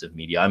alternative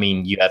media. I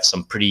mean, you have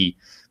some pretty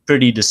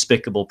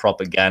despicable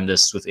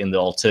propagandists within the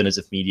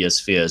alternative media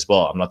sphere as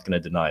well. I'm not going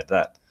to deny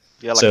that.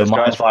 Yeah, like so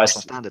my advice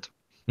on Standard.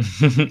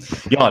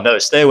 Yeah, no,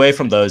 stay away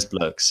from those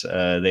blokes.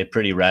 They're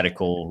pretty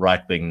radical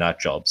right-wing nut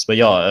jobs. But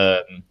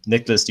yeah,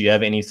 Nicholas, do you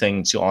have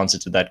anything to answer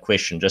to that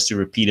question? Just to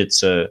repeat it,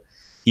 so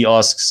he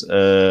asks,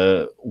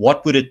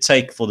 what would it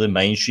take for the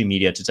mainstream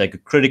media to take a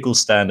critical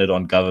standard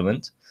on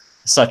government,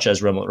 such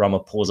as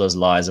Ramaphosa's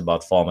lies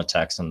about farmer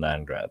tax and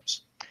land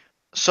grabs?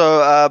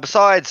 So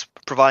besides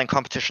providing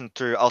competition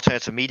through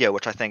alternative media,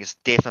 which I think is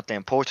definitely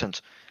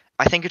important,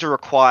 I think it will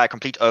require a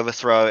complete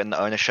overthrow in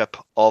the ownership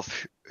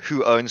of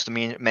who owns the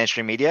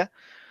mainstream media.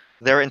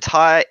 Their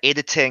entire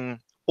editing,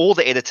 all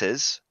the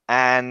editors,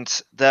 and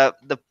the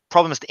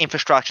problem is the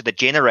infrastructure that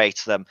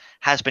generates them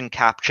has been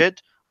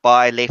captured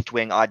by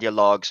left-wing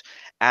ideologues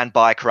and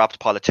by corrupt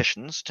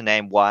politicians, to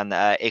name one,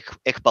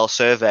 Iqbal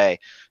Survey,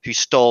 who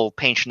stole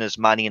pensioners'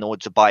 money in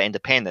order to buy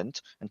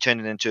Independent and turned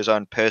it into his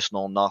own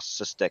personal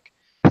narcissistic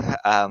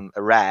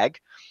rag.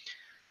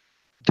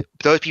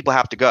 Those people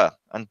have to go,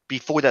 and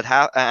before that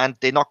and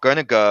they're not going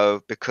to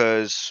go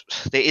because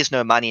there is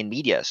no money in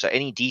media. So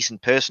any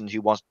decent person who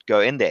wants to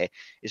go in there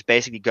is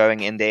basically going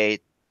in there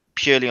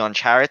purely on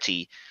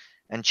charity,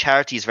 and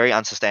charity is very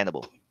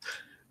unsustainable.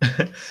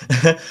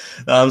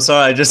 I'm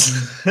sorry,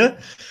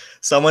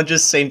 someone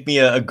just sent me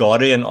a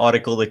Guardian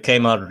article that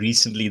came out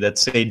recently that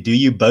said, do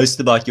you boast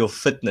about your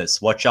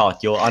fitness? Watch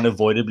out, you'll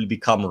unavoidably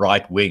become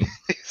right-wing.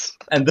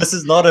 And this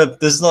is not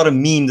a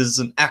meme, this is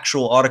an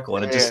actual article,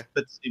 and it just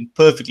fits in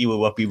perfectly with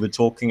what we were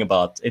talking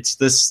about.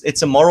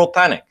 It's a moral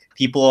panic.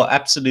 People are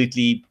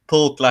absolutely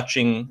pull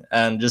clutching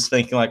and just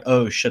thinking like,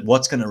 oh shit,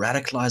 what's going to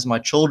radicalize my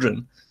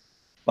children?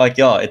 Like,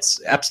 yeah, it's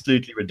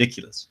absolutely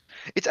ridiculous.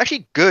 It's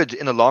actually good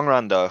in the long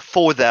run, though,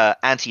 for the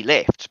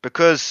anti-left,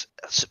 because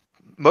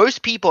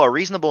most people are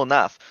reasonable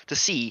enough to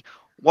see,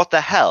 what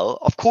the hell?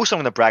 Of course I'm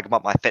going to brag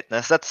about my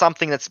fitness. That's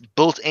something that's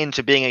built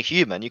into being a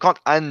human. You can't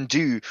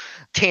undo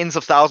tens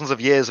of thousands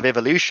of years of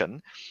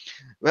evolution,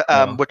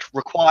 which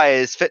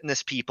requires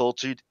fitness people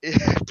to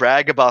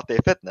brag about their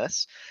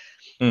fitness.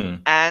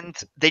 And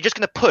they're just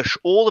going to push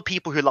all the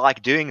people who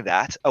like doing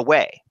that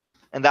away.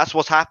 And that's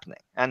what's happening.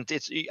 And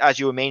it's, as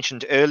you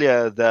mentioned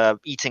earlier, the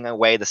eating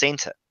away the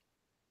center.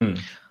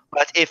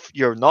 But if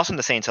you're not in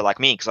the center like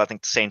me, because I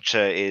think the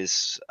center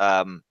is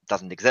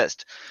doesn't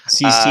exist.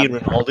 CC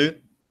Ronaldo.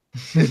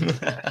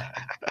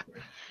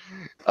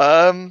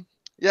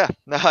 Yeah,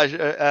 no.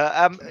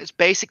 It's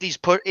basically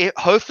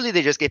hopefully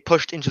they just get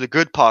pushed into the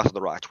good part of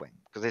the right wing,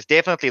 because there's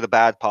definitely the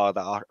bad part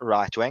of the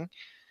right wing,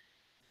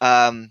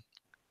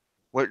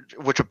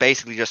 which are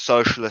basically just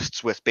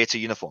socialists with better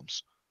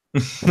uniforms.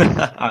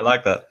 I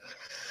like that.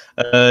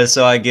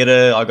 So I got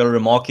a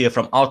remark here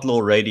from Outlaw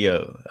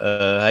Radio.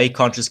 Hey,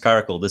 Conscious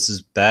Caracal, this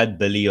is Bad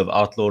Billy of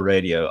Outlaw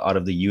Radio out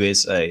of the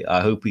USA. I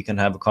hope we can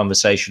have a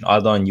conversation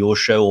either on your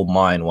show or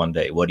mine one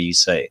day. What do you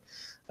say?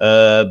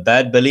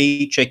 Bad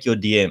Billy, check your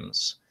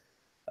DMs.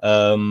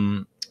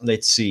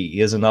 Let's see.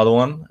 Here's another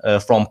one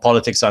from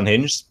Politics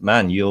Unhinged.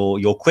 Man,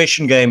 your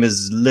question game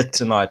is lit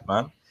tonight,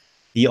 man.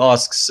 He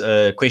asks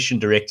a question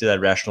directed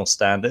at Rational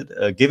Standard.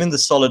 Given the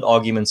solid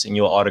arguments in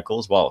your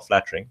articles, wow,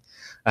 flattering,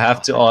 I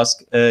have to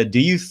ask, do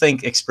you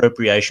think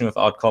expropriation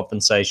without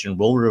compensation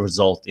will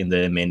result in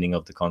the amending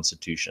of the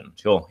Constitution?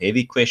 Sure,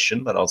 heavy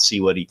question, but I'll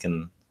see what he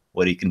can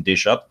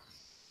dish up.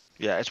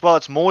 Yeah,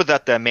 it's more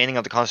that the amending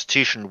of the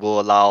Constitution will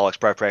allow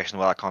expropriation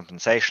without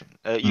compensation.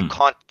 You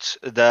can't,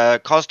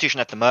 the Constitution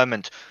at the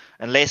moment,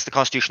 unless the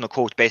Constitutional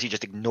Court basically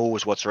just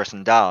ignores what's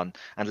written down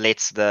and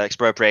lets the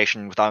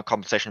expropriation without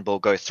compensation bill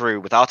go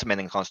through without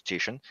amending the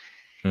Constitution,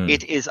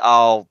 it is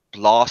our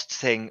last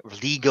thing,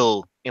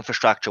 legal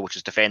infrastructure, which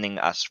is defending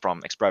us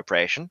from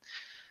expropriation.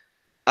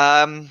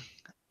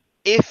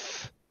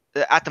 If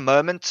at the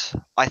moment,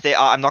 I think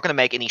I'm not going to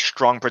make any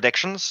strong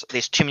predictions.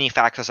 There's too many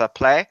factors at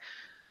play.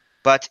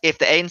 But if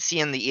the ANC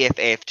and the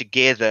EFF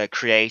together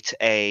create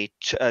a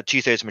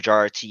two-thirds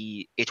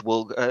majority, it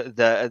will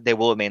they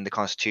will amend the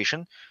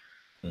Constitution,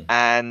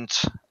 and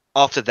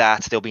after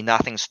that there'll be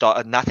nothing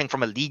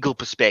from a legal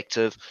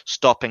perspective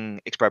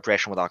stopping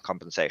expropriation without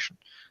compensation.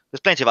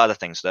 There's plenty of other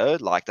things though,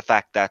 like the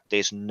fact that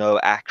there's no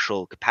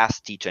actual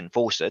capacity to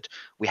enforce it.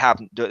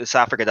 South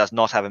Africa does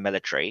not have a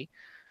military.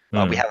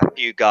 We have a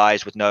few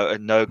guys with no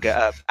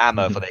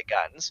ammo for their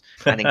guns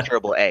and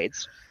incurable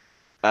AIDS.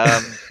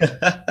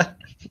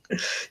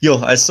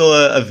 Yo, I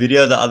saw a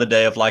video the other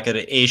day of like an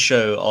air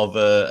show of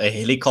a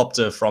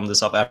helicopter from the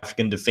South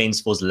African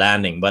Defence Force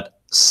landing, but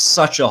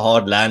such a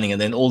hard landing,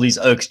 and then all these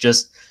oaks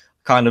just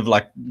kind of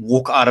like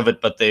walk out of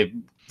it, but they're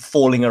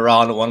falling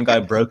around, and one guy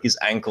broke his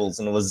ankles,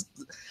 and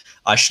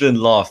I shouldn't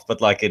laugh,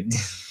 but like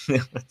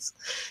it's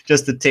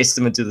just a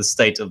testament to the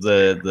state of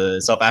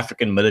the South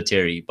African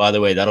military. By the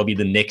way, that'll be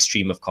the next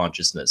stream of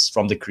consciousness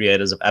from the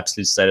creators of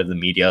Absolute State of the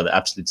Media, the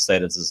Absolute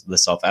State of the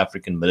South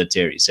African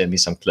military. Send me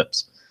some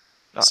clips.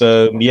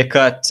 So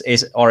Meerkat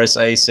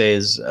RSA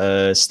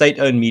says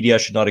state-owned media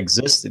should not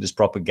exist. It is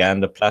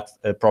propaganda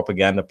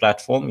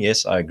platform.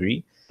 Yes, I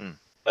agree.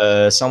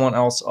 Someone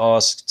else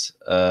asked,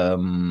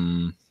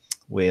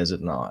 where is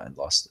it now? I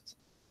lost it.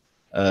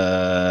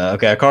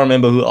 Okay, I can't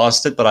remember who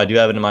asked it, but I do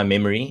have it in my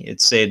memory. It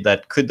said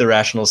that could the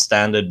Rational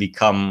Standard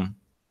become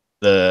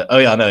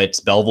it's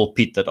Belleville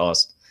Pete that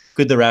asked,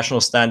 could the Rational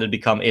Standard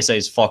become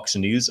SA's Fox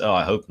News? Oh,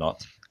 I hope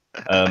not.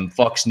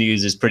 Fox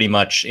News is pretty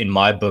much, in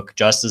my book,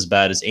 just as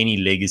bad as any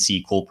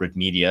legacy corporate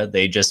media.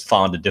 They just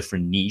found a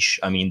different niche.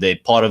 I mean, they're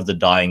part of the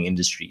dying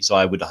industry. So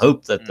I would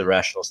hope that the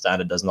Rational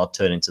Standard does not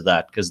turn into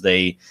that, because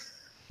they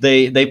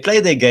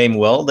play their game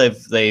well.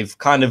 They've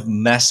kind of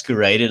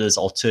masqueraded as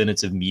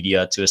alternative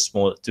media to a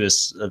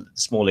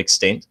small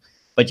extent.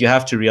 But you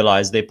have to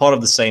realize they're part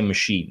of the same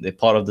machine. They're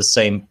part of the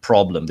same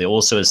problem. They're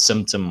also a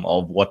symptom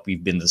of what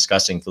we've been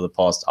discussing for the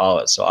past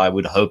hour. So I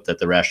would hope that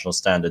the Rational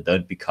Standard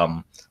don't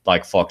become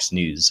like Fox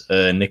News.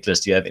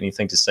 Nicholas, do you have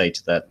anything to say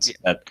to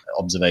that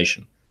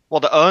observation? Well,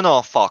 the owner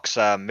of Fox,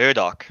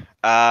 Murdoch,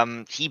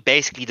 he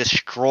basically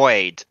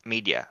destroyed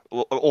media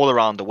all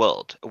around the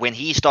world. When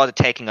he started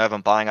taking over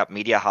and buying up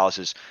media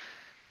houses,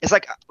 it's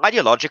like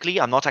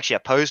ideologically, I'm not actually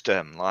opposed to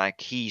him.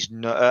 Like he's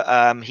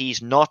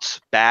not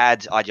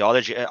bad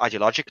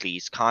ideologically.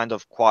 He's kind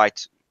of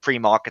quite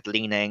free-market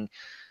leaning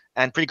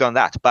and pretty good on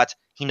that. But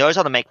he knows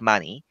how to make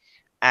money,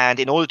 and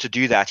in order to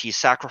do that, he's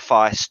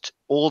sacrificed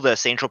all the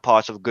central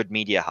parts of good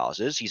media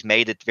houses. He's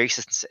made it very.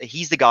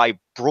 He's the guy who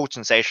brought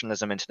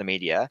sensationalism into the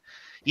media.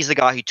 He's the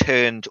guy who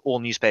turned all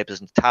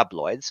newspapers into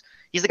tabloids.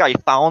 He's the guy who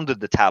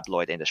founded the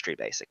tabloid industry,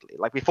 basically.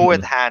 Like before,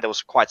 at hand, it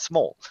was quite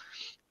small.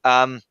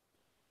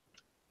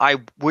 I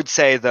would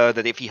say, though,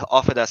 that if he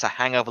offered us a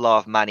hang of a lot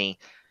of money,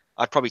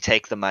 I'd probably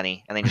take the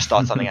money and then just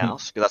start something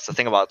else. Because that's the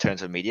thing about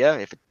alternative media.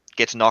 If it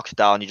gets knocked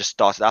down, you just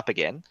start it up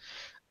again.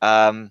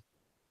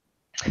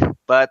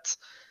 But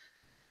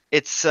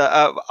it's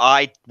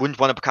I wouldn't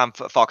want to become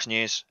Fox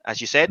News, as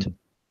you said.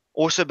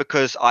 Also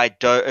because I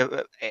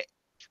don't...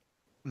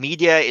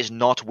 media is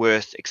not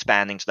worth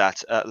expanding to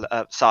that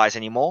size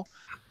anymore,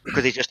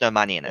 because there's just no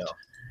money in it. Yeah.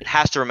 It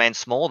has to remain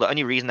small. The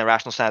only reason the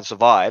Rational Standard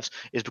survives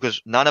is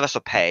because none of us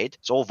are paid.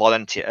 It's all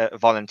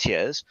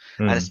volunteers,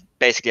 and it's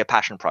basically a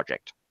passion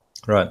project.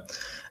 Right.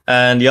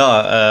 And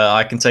yeah,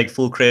 I can take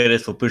full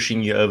credit for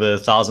pushing you over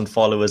 1,000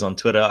 followers on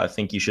Twitter. I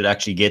think you should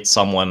actually get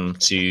someone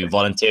to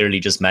voluntarily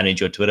just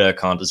manage your Twitter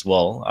account as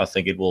well. I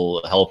think it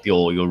will help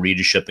your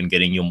readership in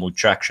getting you more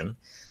traction.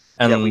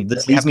 And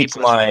this leads me to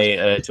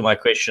my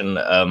question.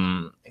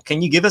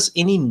 Can you give us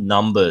any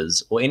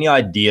numbers or any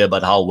idea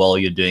about how well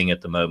you're doing at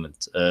the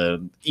moment?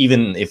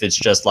 Even if it's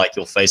just like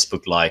your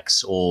Facebook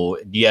likes, or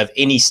do you have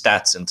any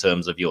stats in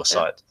terms of your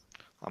site?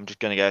 I'm just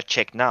going to go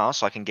check now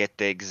so I can get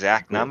the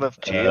exact number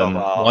to you.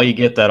 While you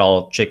get that,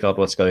 I'll check out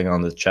what's going on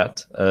in the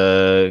chat.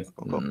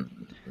 Cool.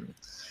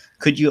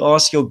 Could you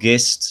ask your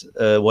guest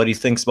what he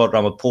thinks about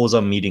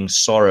Ramaphosa meeting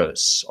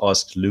Soros?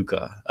 Asked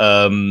Luca.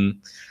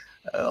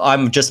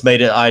 I just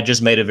made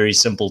a very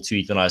simple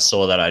tweet when I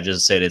saw that. I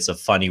just said it's a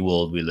funny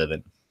world we live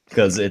in.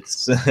 because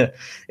it's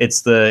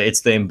it's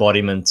the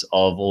embodiment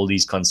of all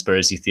these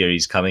conspiracy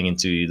theories coming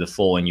into the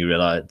fore. And you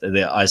realize,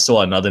 I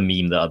saw another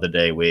meme the other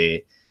day where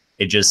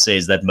it just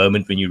says that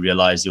moment when you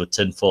realize your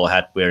tinfoil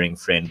hat wearing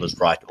friend was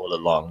right all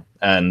along.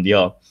 And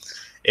yeah,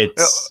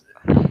 it's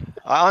I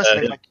honestly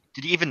think, like,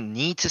 did you even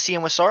need to see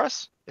him with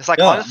Soros? It's like,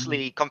 yeah.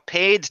 honestly,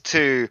 compared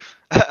to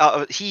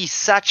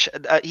he's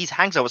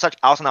hangs out with such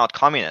out and out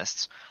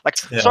communists. Like,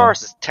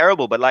 Soros is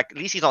terrible, but like at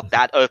least he's not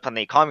that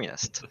openly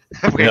communist.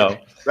 Yeah.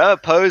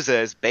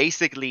 Ramaphosa is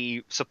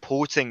basically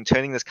supporting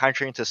turning this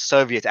country into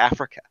Soviet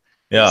Africa.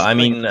 Yeah, I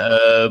mean,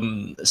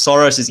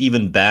 Soros is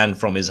even banned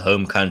from his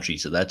home country,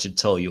 so that should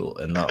tell you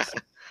enough.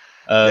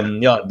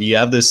 Yeah, do you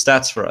have those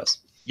stats for us?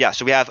 Yeah,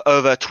 so we have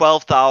over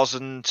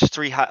 12,000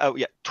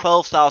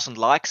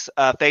 likes.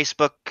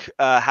 Facebook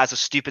has a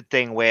stupid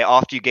thing where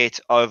after you get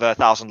over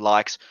 1,000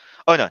 likes,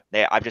 oh no,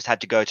 there, I've just had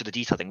to go to the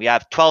detail thing. We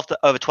have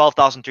over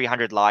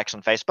 12,300 likes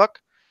on Facebook,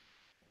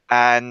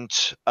 and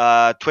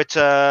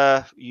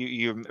Twitter,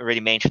 you already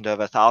mentioned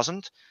over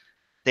 1,000.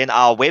 Then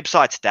our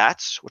website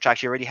stats, which I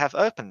actually already have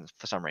open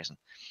for some reason,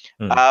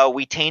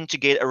 we tend to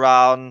get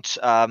around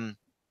 30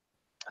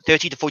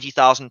 to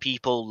 40,000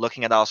 people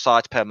looking at our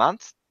site per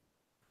month.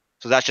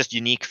 So that's just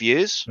unique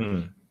views.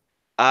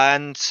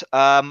 And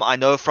I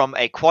know from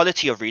a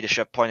quality of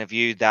readership point of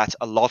view that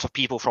a lot of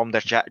people from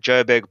the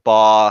Joburg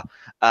Bar,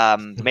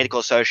 the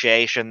medical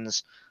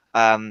associations,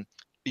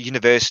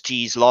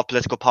 universities, a lot of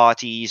political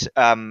parties,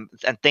 and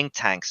think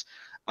tanks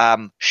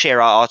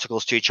share our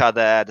articles to each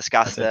other,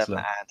 discuss them,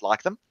 and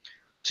like them.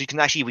 So you can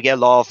actually, we get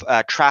a lot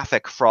of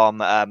traffic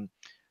from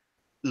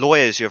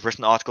lawyers who have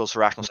written articles for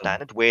Rational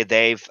Standard, where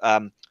they've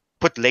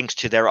put links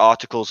to their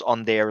articles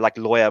on their like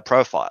lawyer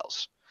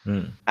profiles.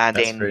 And that's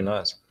then, very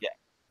nice. Yeah.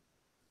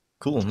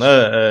 Cool.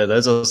 No,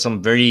 those are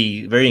some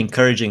very, very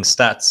encouraging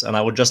stats. And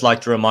I would just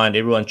like to remind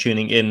everyone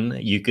tuning in,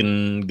 you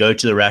can go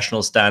to the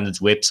Rational Standards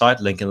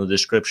website, link in the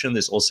description.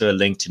 There's also a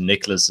link to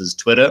Nicholas's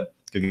Twitter.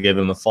 You can give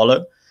him a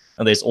follow.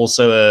 And there's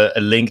also a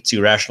link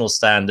to Rational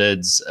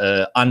Standards'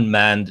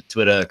 unmanned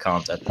Twitter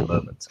account at the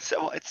moment.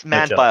 So it's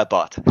manned by a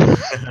bot.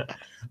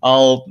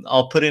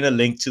 I'll put in a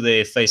link to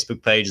their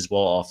Facebook page as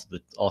well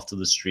after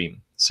the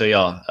stream. So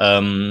yeah,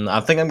 I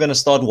think I'm going to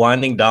start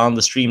winding down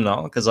the stream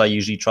now, because I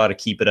usually try to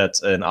keep it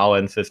at an hour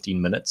and 15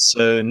 minutes.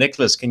 So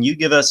Nicholas, can you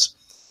give us,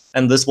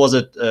 and this was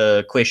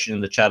a question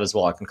in the chat as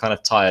well, I can kind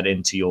of tie it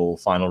into your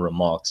final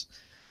remarks.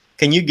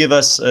 Can you give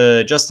us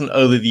just an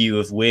overview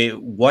of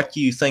what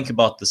you think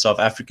about the South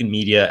African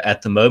media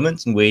at the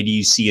moment, and where do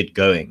you see it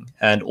going?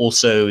 And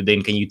also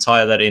then can you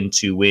tie that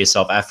into where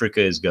South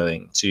Africa is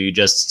going, to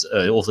just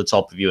off the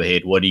top of your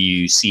head, what do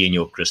you see in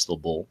your crystal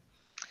ball?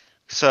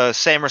 So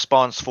same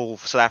response for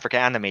South Africa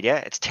and the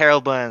media. It's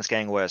terrible and it's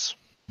getting worse.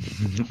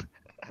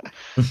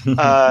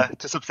 To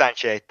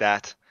substantiate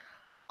that,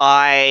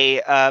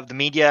 the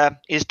media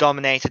is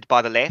dominated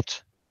by the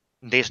left.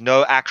 There's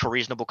no actual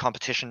reasonable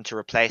competition to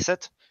replace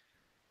it.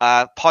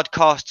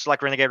 Podcasts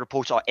like Renegade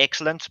Reports are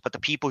excellent, but the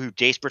people who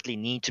desperately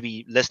need to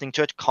be listening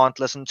to it can't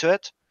listen to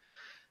it.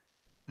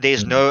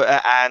 There's no,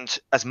 and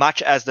as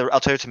much as the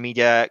alternative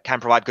media can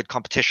provide good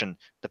competition,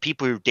 the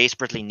people who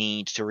desperately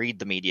need to read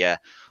the media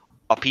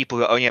are people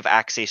who only have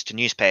access to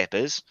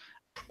newspapers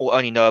or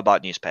only know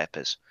about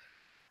newspapers.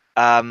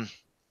 And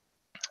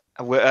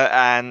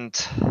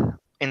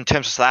in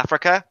terms of South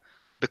Africa,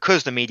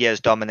 because the media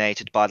is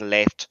dominated by the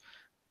left,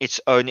 it's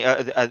only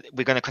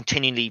we're going to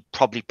continually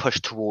probably push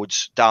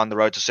towards down the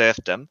road to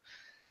serfdom.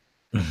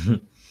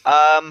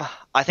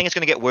 I think it's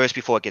going to get worse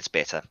before it gets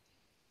better.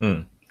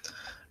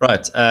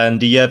 Right. And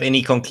do you have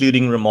any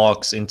concluding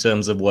remarks in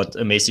terms of what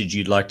a message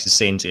you'd like to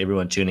send to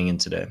everyone tuning in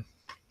today?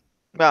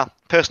 Well,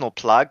 personal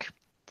plug,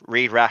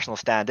 read Rational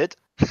Standard.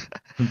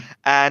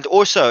 And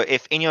also,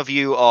 if any of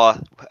you are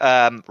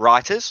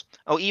writers,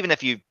 or even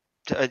if you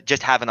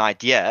just have an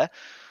idea,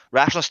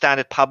 Rational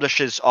Standard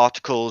publishes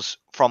articles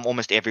from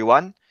almost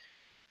everyone.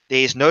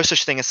 There's no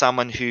such thing as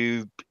someone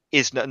who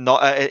is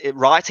not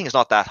writing is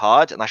not that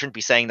hard, and I shouldn't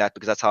be saying that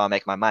because that's how I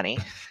make my money.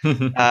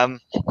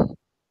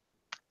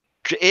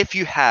 If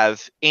you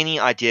have any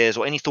ideas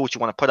or any thoughts you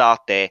want to put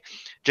out there,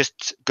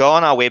 just go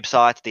on our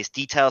website. There's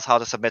details how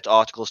to submit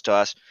articles to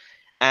us,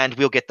 and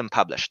we'll get them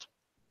published,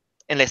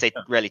 unless they're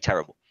really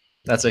terrible.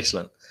 That's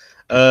excellent.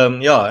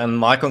 Yeah, and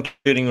my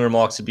concluding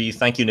remarks would be,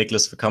 thank you,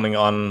 Nicholas, for coming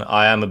on.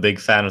 I am a big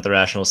fan of the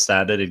Rational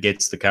Standard. It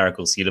gets the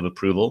Caracal seal of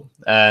approval.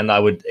 And I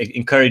would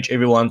encourage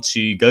everyone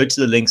to go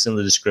to the links in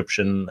the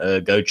description,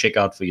 go check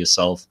out for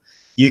yourself.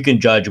 You can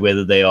judge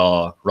whether they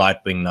are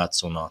right-wing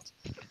nuts or not.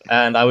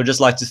 And I would just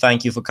like to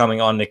thank you for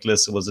coming on,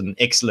 Nicholas. It was an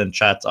excellent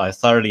chat. I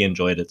thoroughly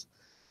enjoyed it.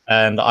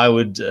 And I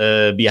would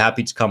be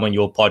happy to come on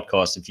your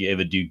podcast if you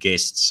ever do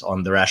guests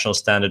on the Rational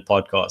Standard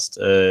podcast.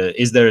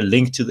 Is there a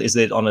link to is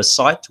it on a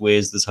site? Where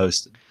is this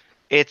hosted?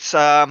 It's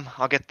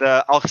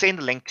I'll send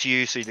the link to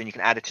you so then you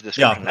can add it to the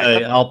description.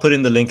 Yeah, I'll put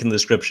in the link in the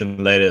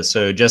description later.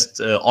 So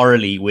just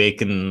orally, where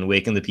can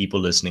the people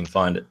listening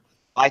find it?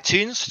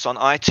 iTunes. It's on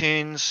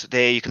iTunes.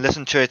 There you can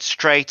listen to it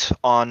straight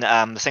on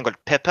this thing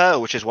called Pippa,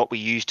 which is what we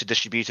use to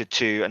distribute it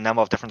to a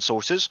number of different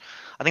sources.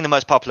 I think the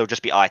most popular would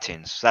just be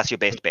iTunes. So that's your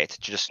best bet.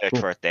 To just search Cool.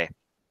 for it there.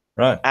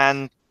 Right.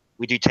 And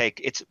we do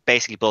it's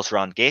basically built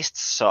around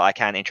guests, so I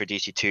can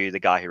introduce you to the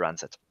guy who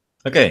runs it.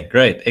 Okay,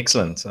 great.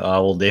 Excellent. I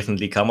will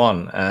definitely come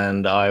on.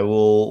 And I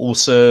will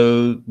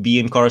also be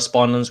in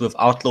correspondence with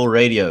Outlaw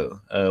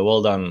Radio.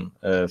 Well done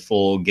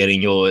for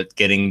getting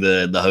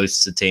the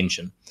host's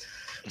attention.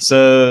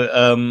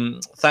 So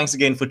thanks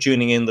again for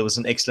tuning in. There was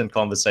an excellent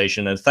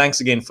conversation. And thanks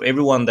again for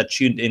everyone that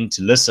tuned in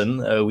to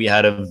listen. We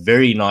had a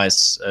very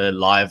nice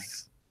live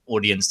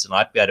audience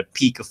tonight. We had a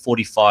peak of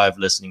 45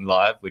 listening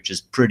live, which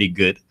is pretty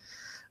good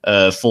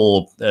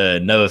for,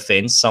 no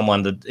offense,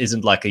 someone that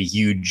isn't like a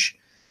huge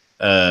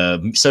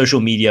social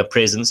media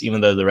presence,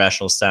 even though the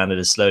Rational Standard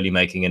is slowly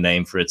making a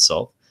name for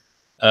itself.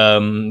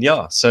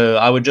 Yeah,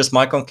 so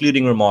my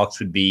concluding remarks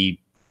would be,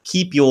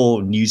 keep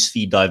your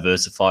newsfeed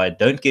diversified.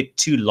 Don't get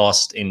too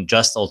lost in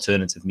just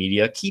alternative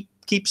media.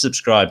 Keep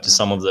subscribed to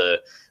some of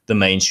the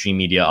mainstream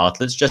media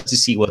outlets just to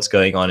see what's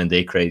going on in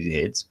their crazy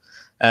heads,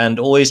 and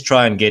always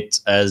try and get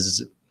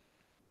as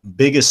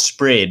big a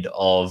spread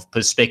of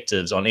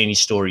perspectives on any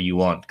story you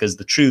want, because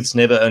the truth's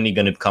never only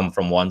going to come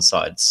from one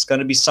side. It's going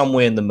to be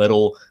somewhere in the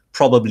middle,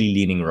 probably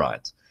leaning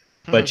right.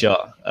 But yeah,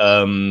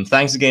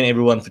 thanks again,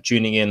 everyone, for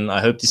tuning in. I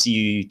hope to see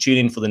you tune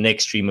in for the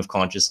next stream of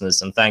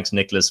consciousness. And thanks,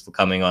 Nicholas, for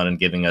coming on and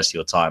giving us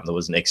your time. That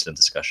was an excellent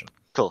discussion.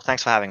 Cool.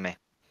 Thanks for having me.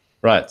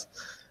 Right.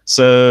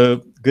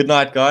 So good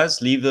night, guys.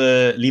 Leave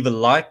a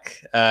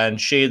like and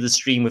share the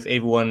stream with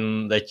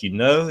everyone that you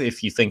know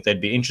if you think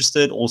they'd be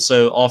interested.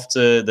 Also,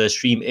 after the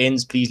stream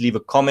ends, please leave a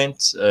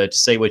comment to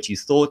say what you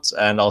thought,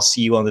 and I'll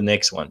see you on the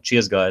next one.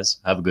 Cheers, guys.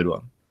 Have a good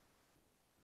one.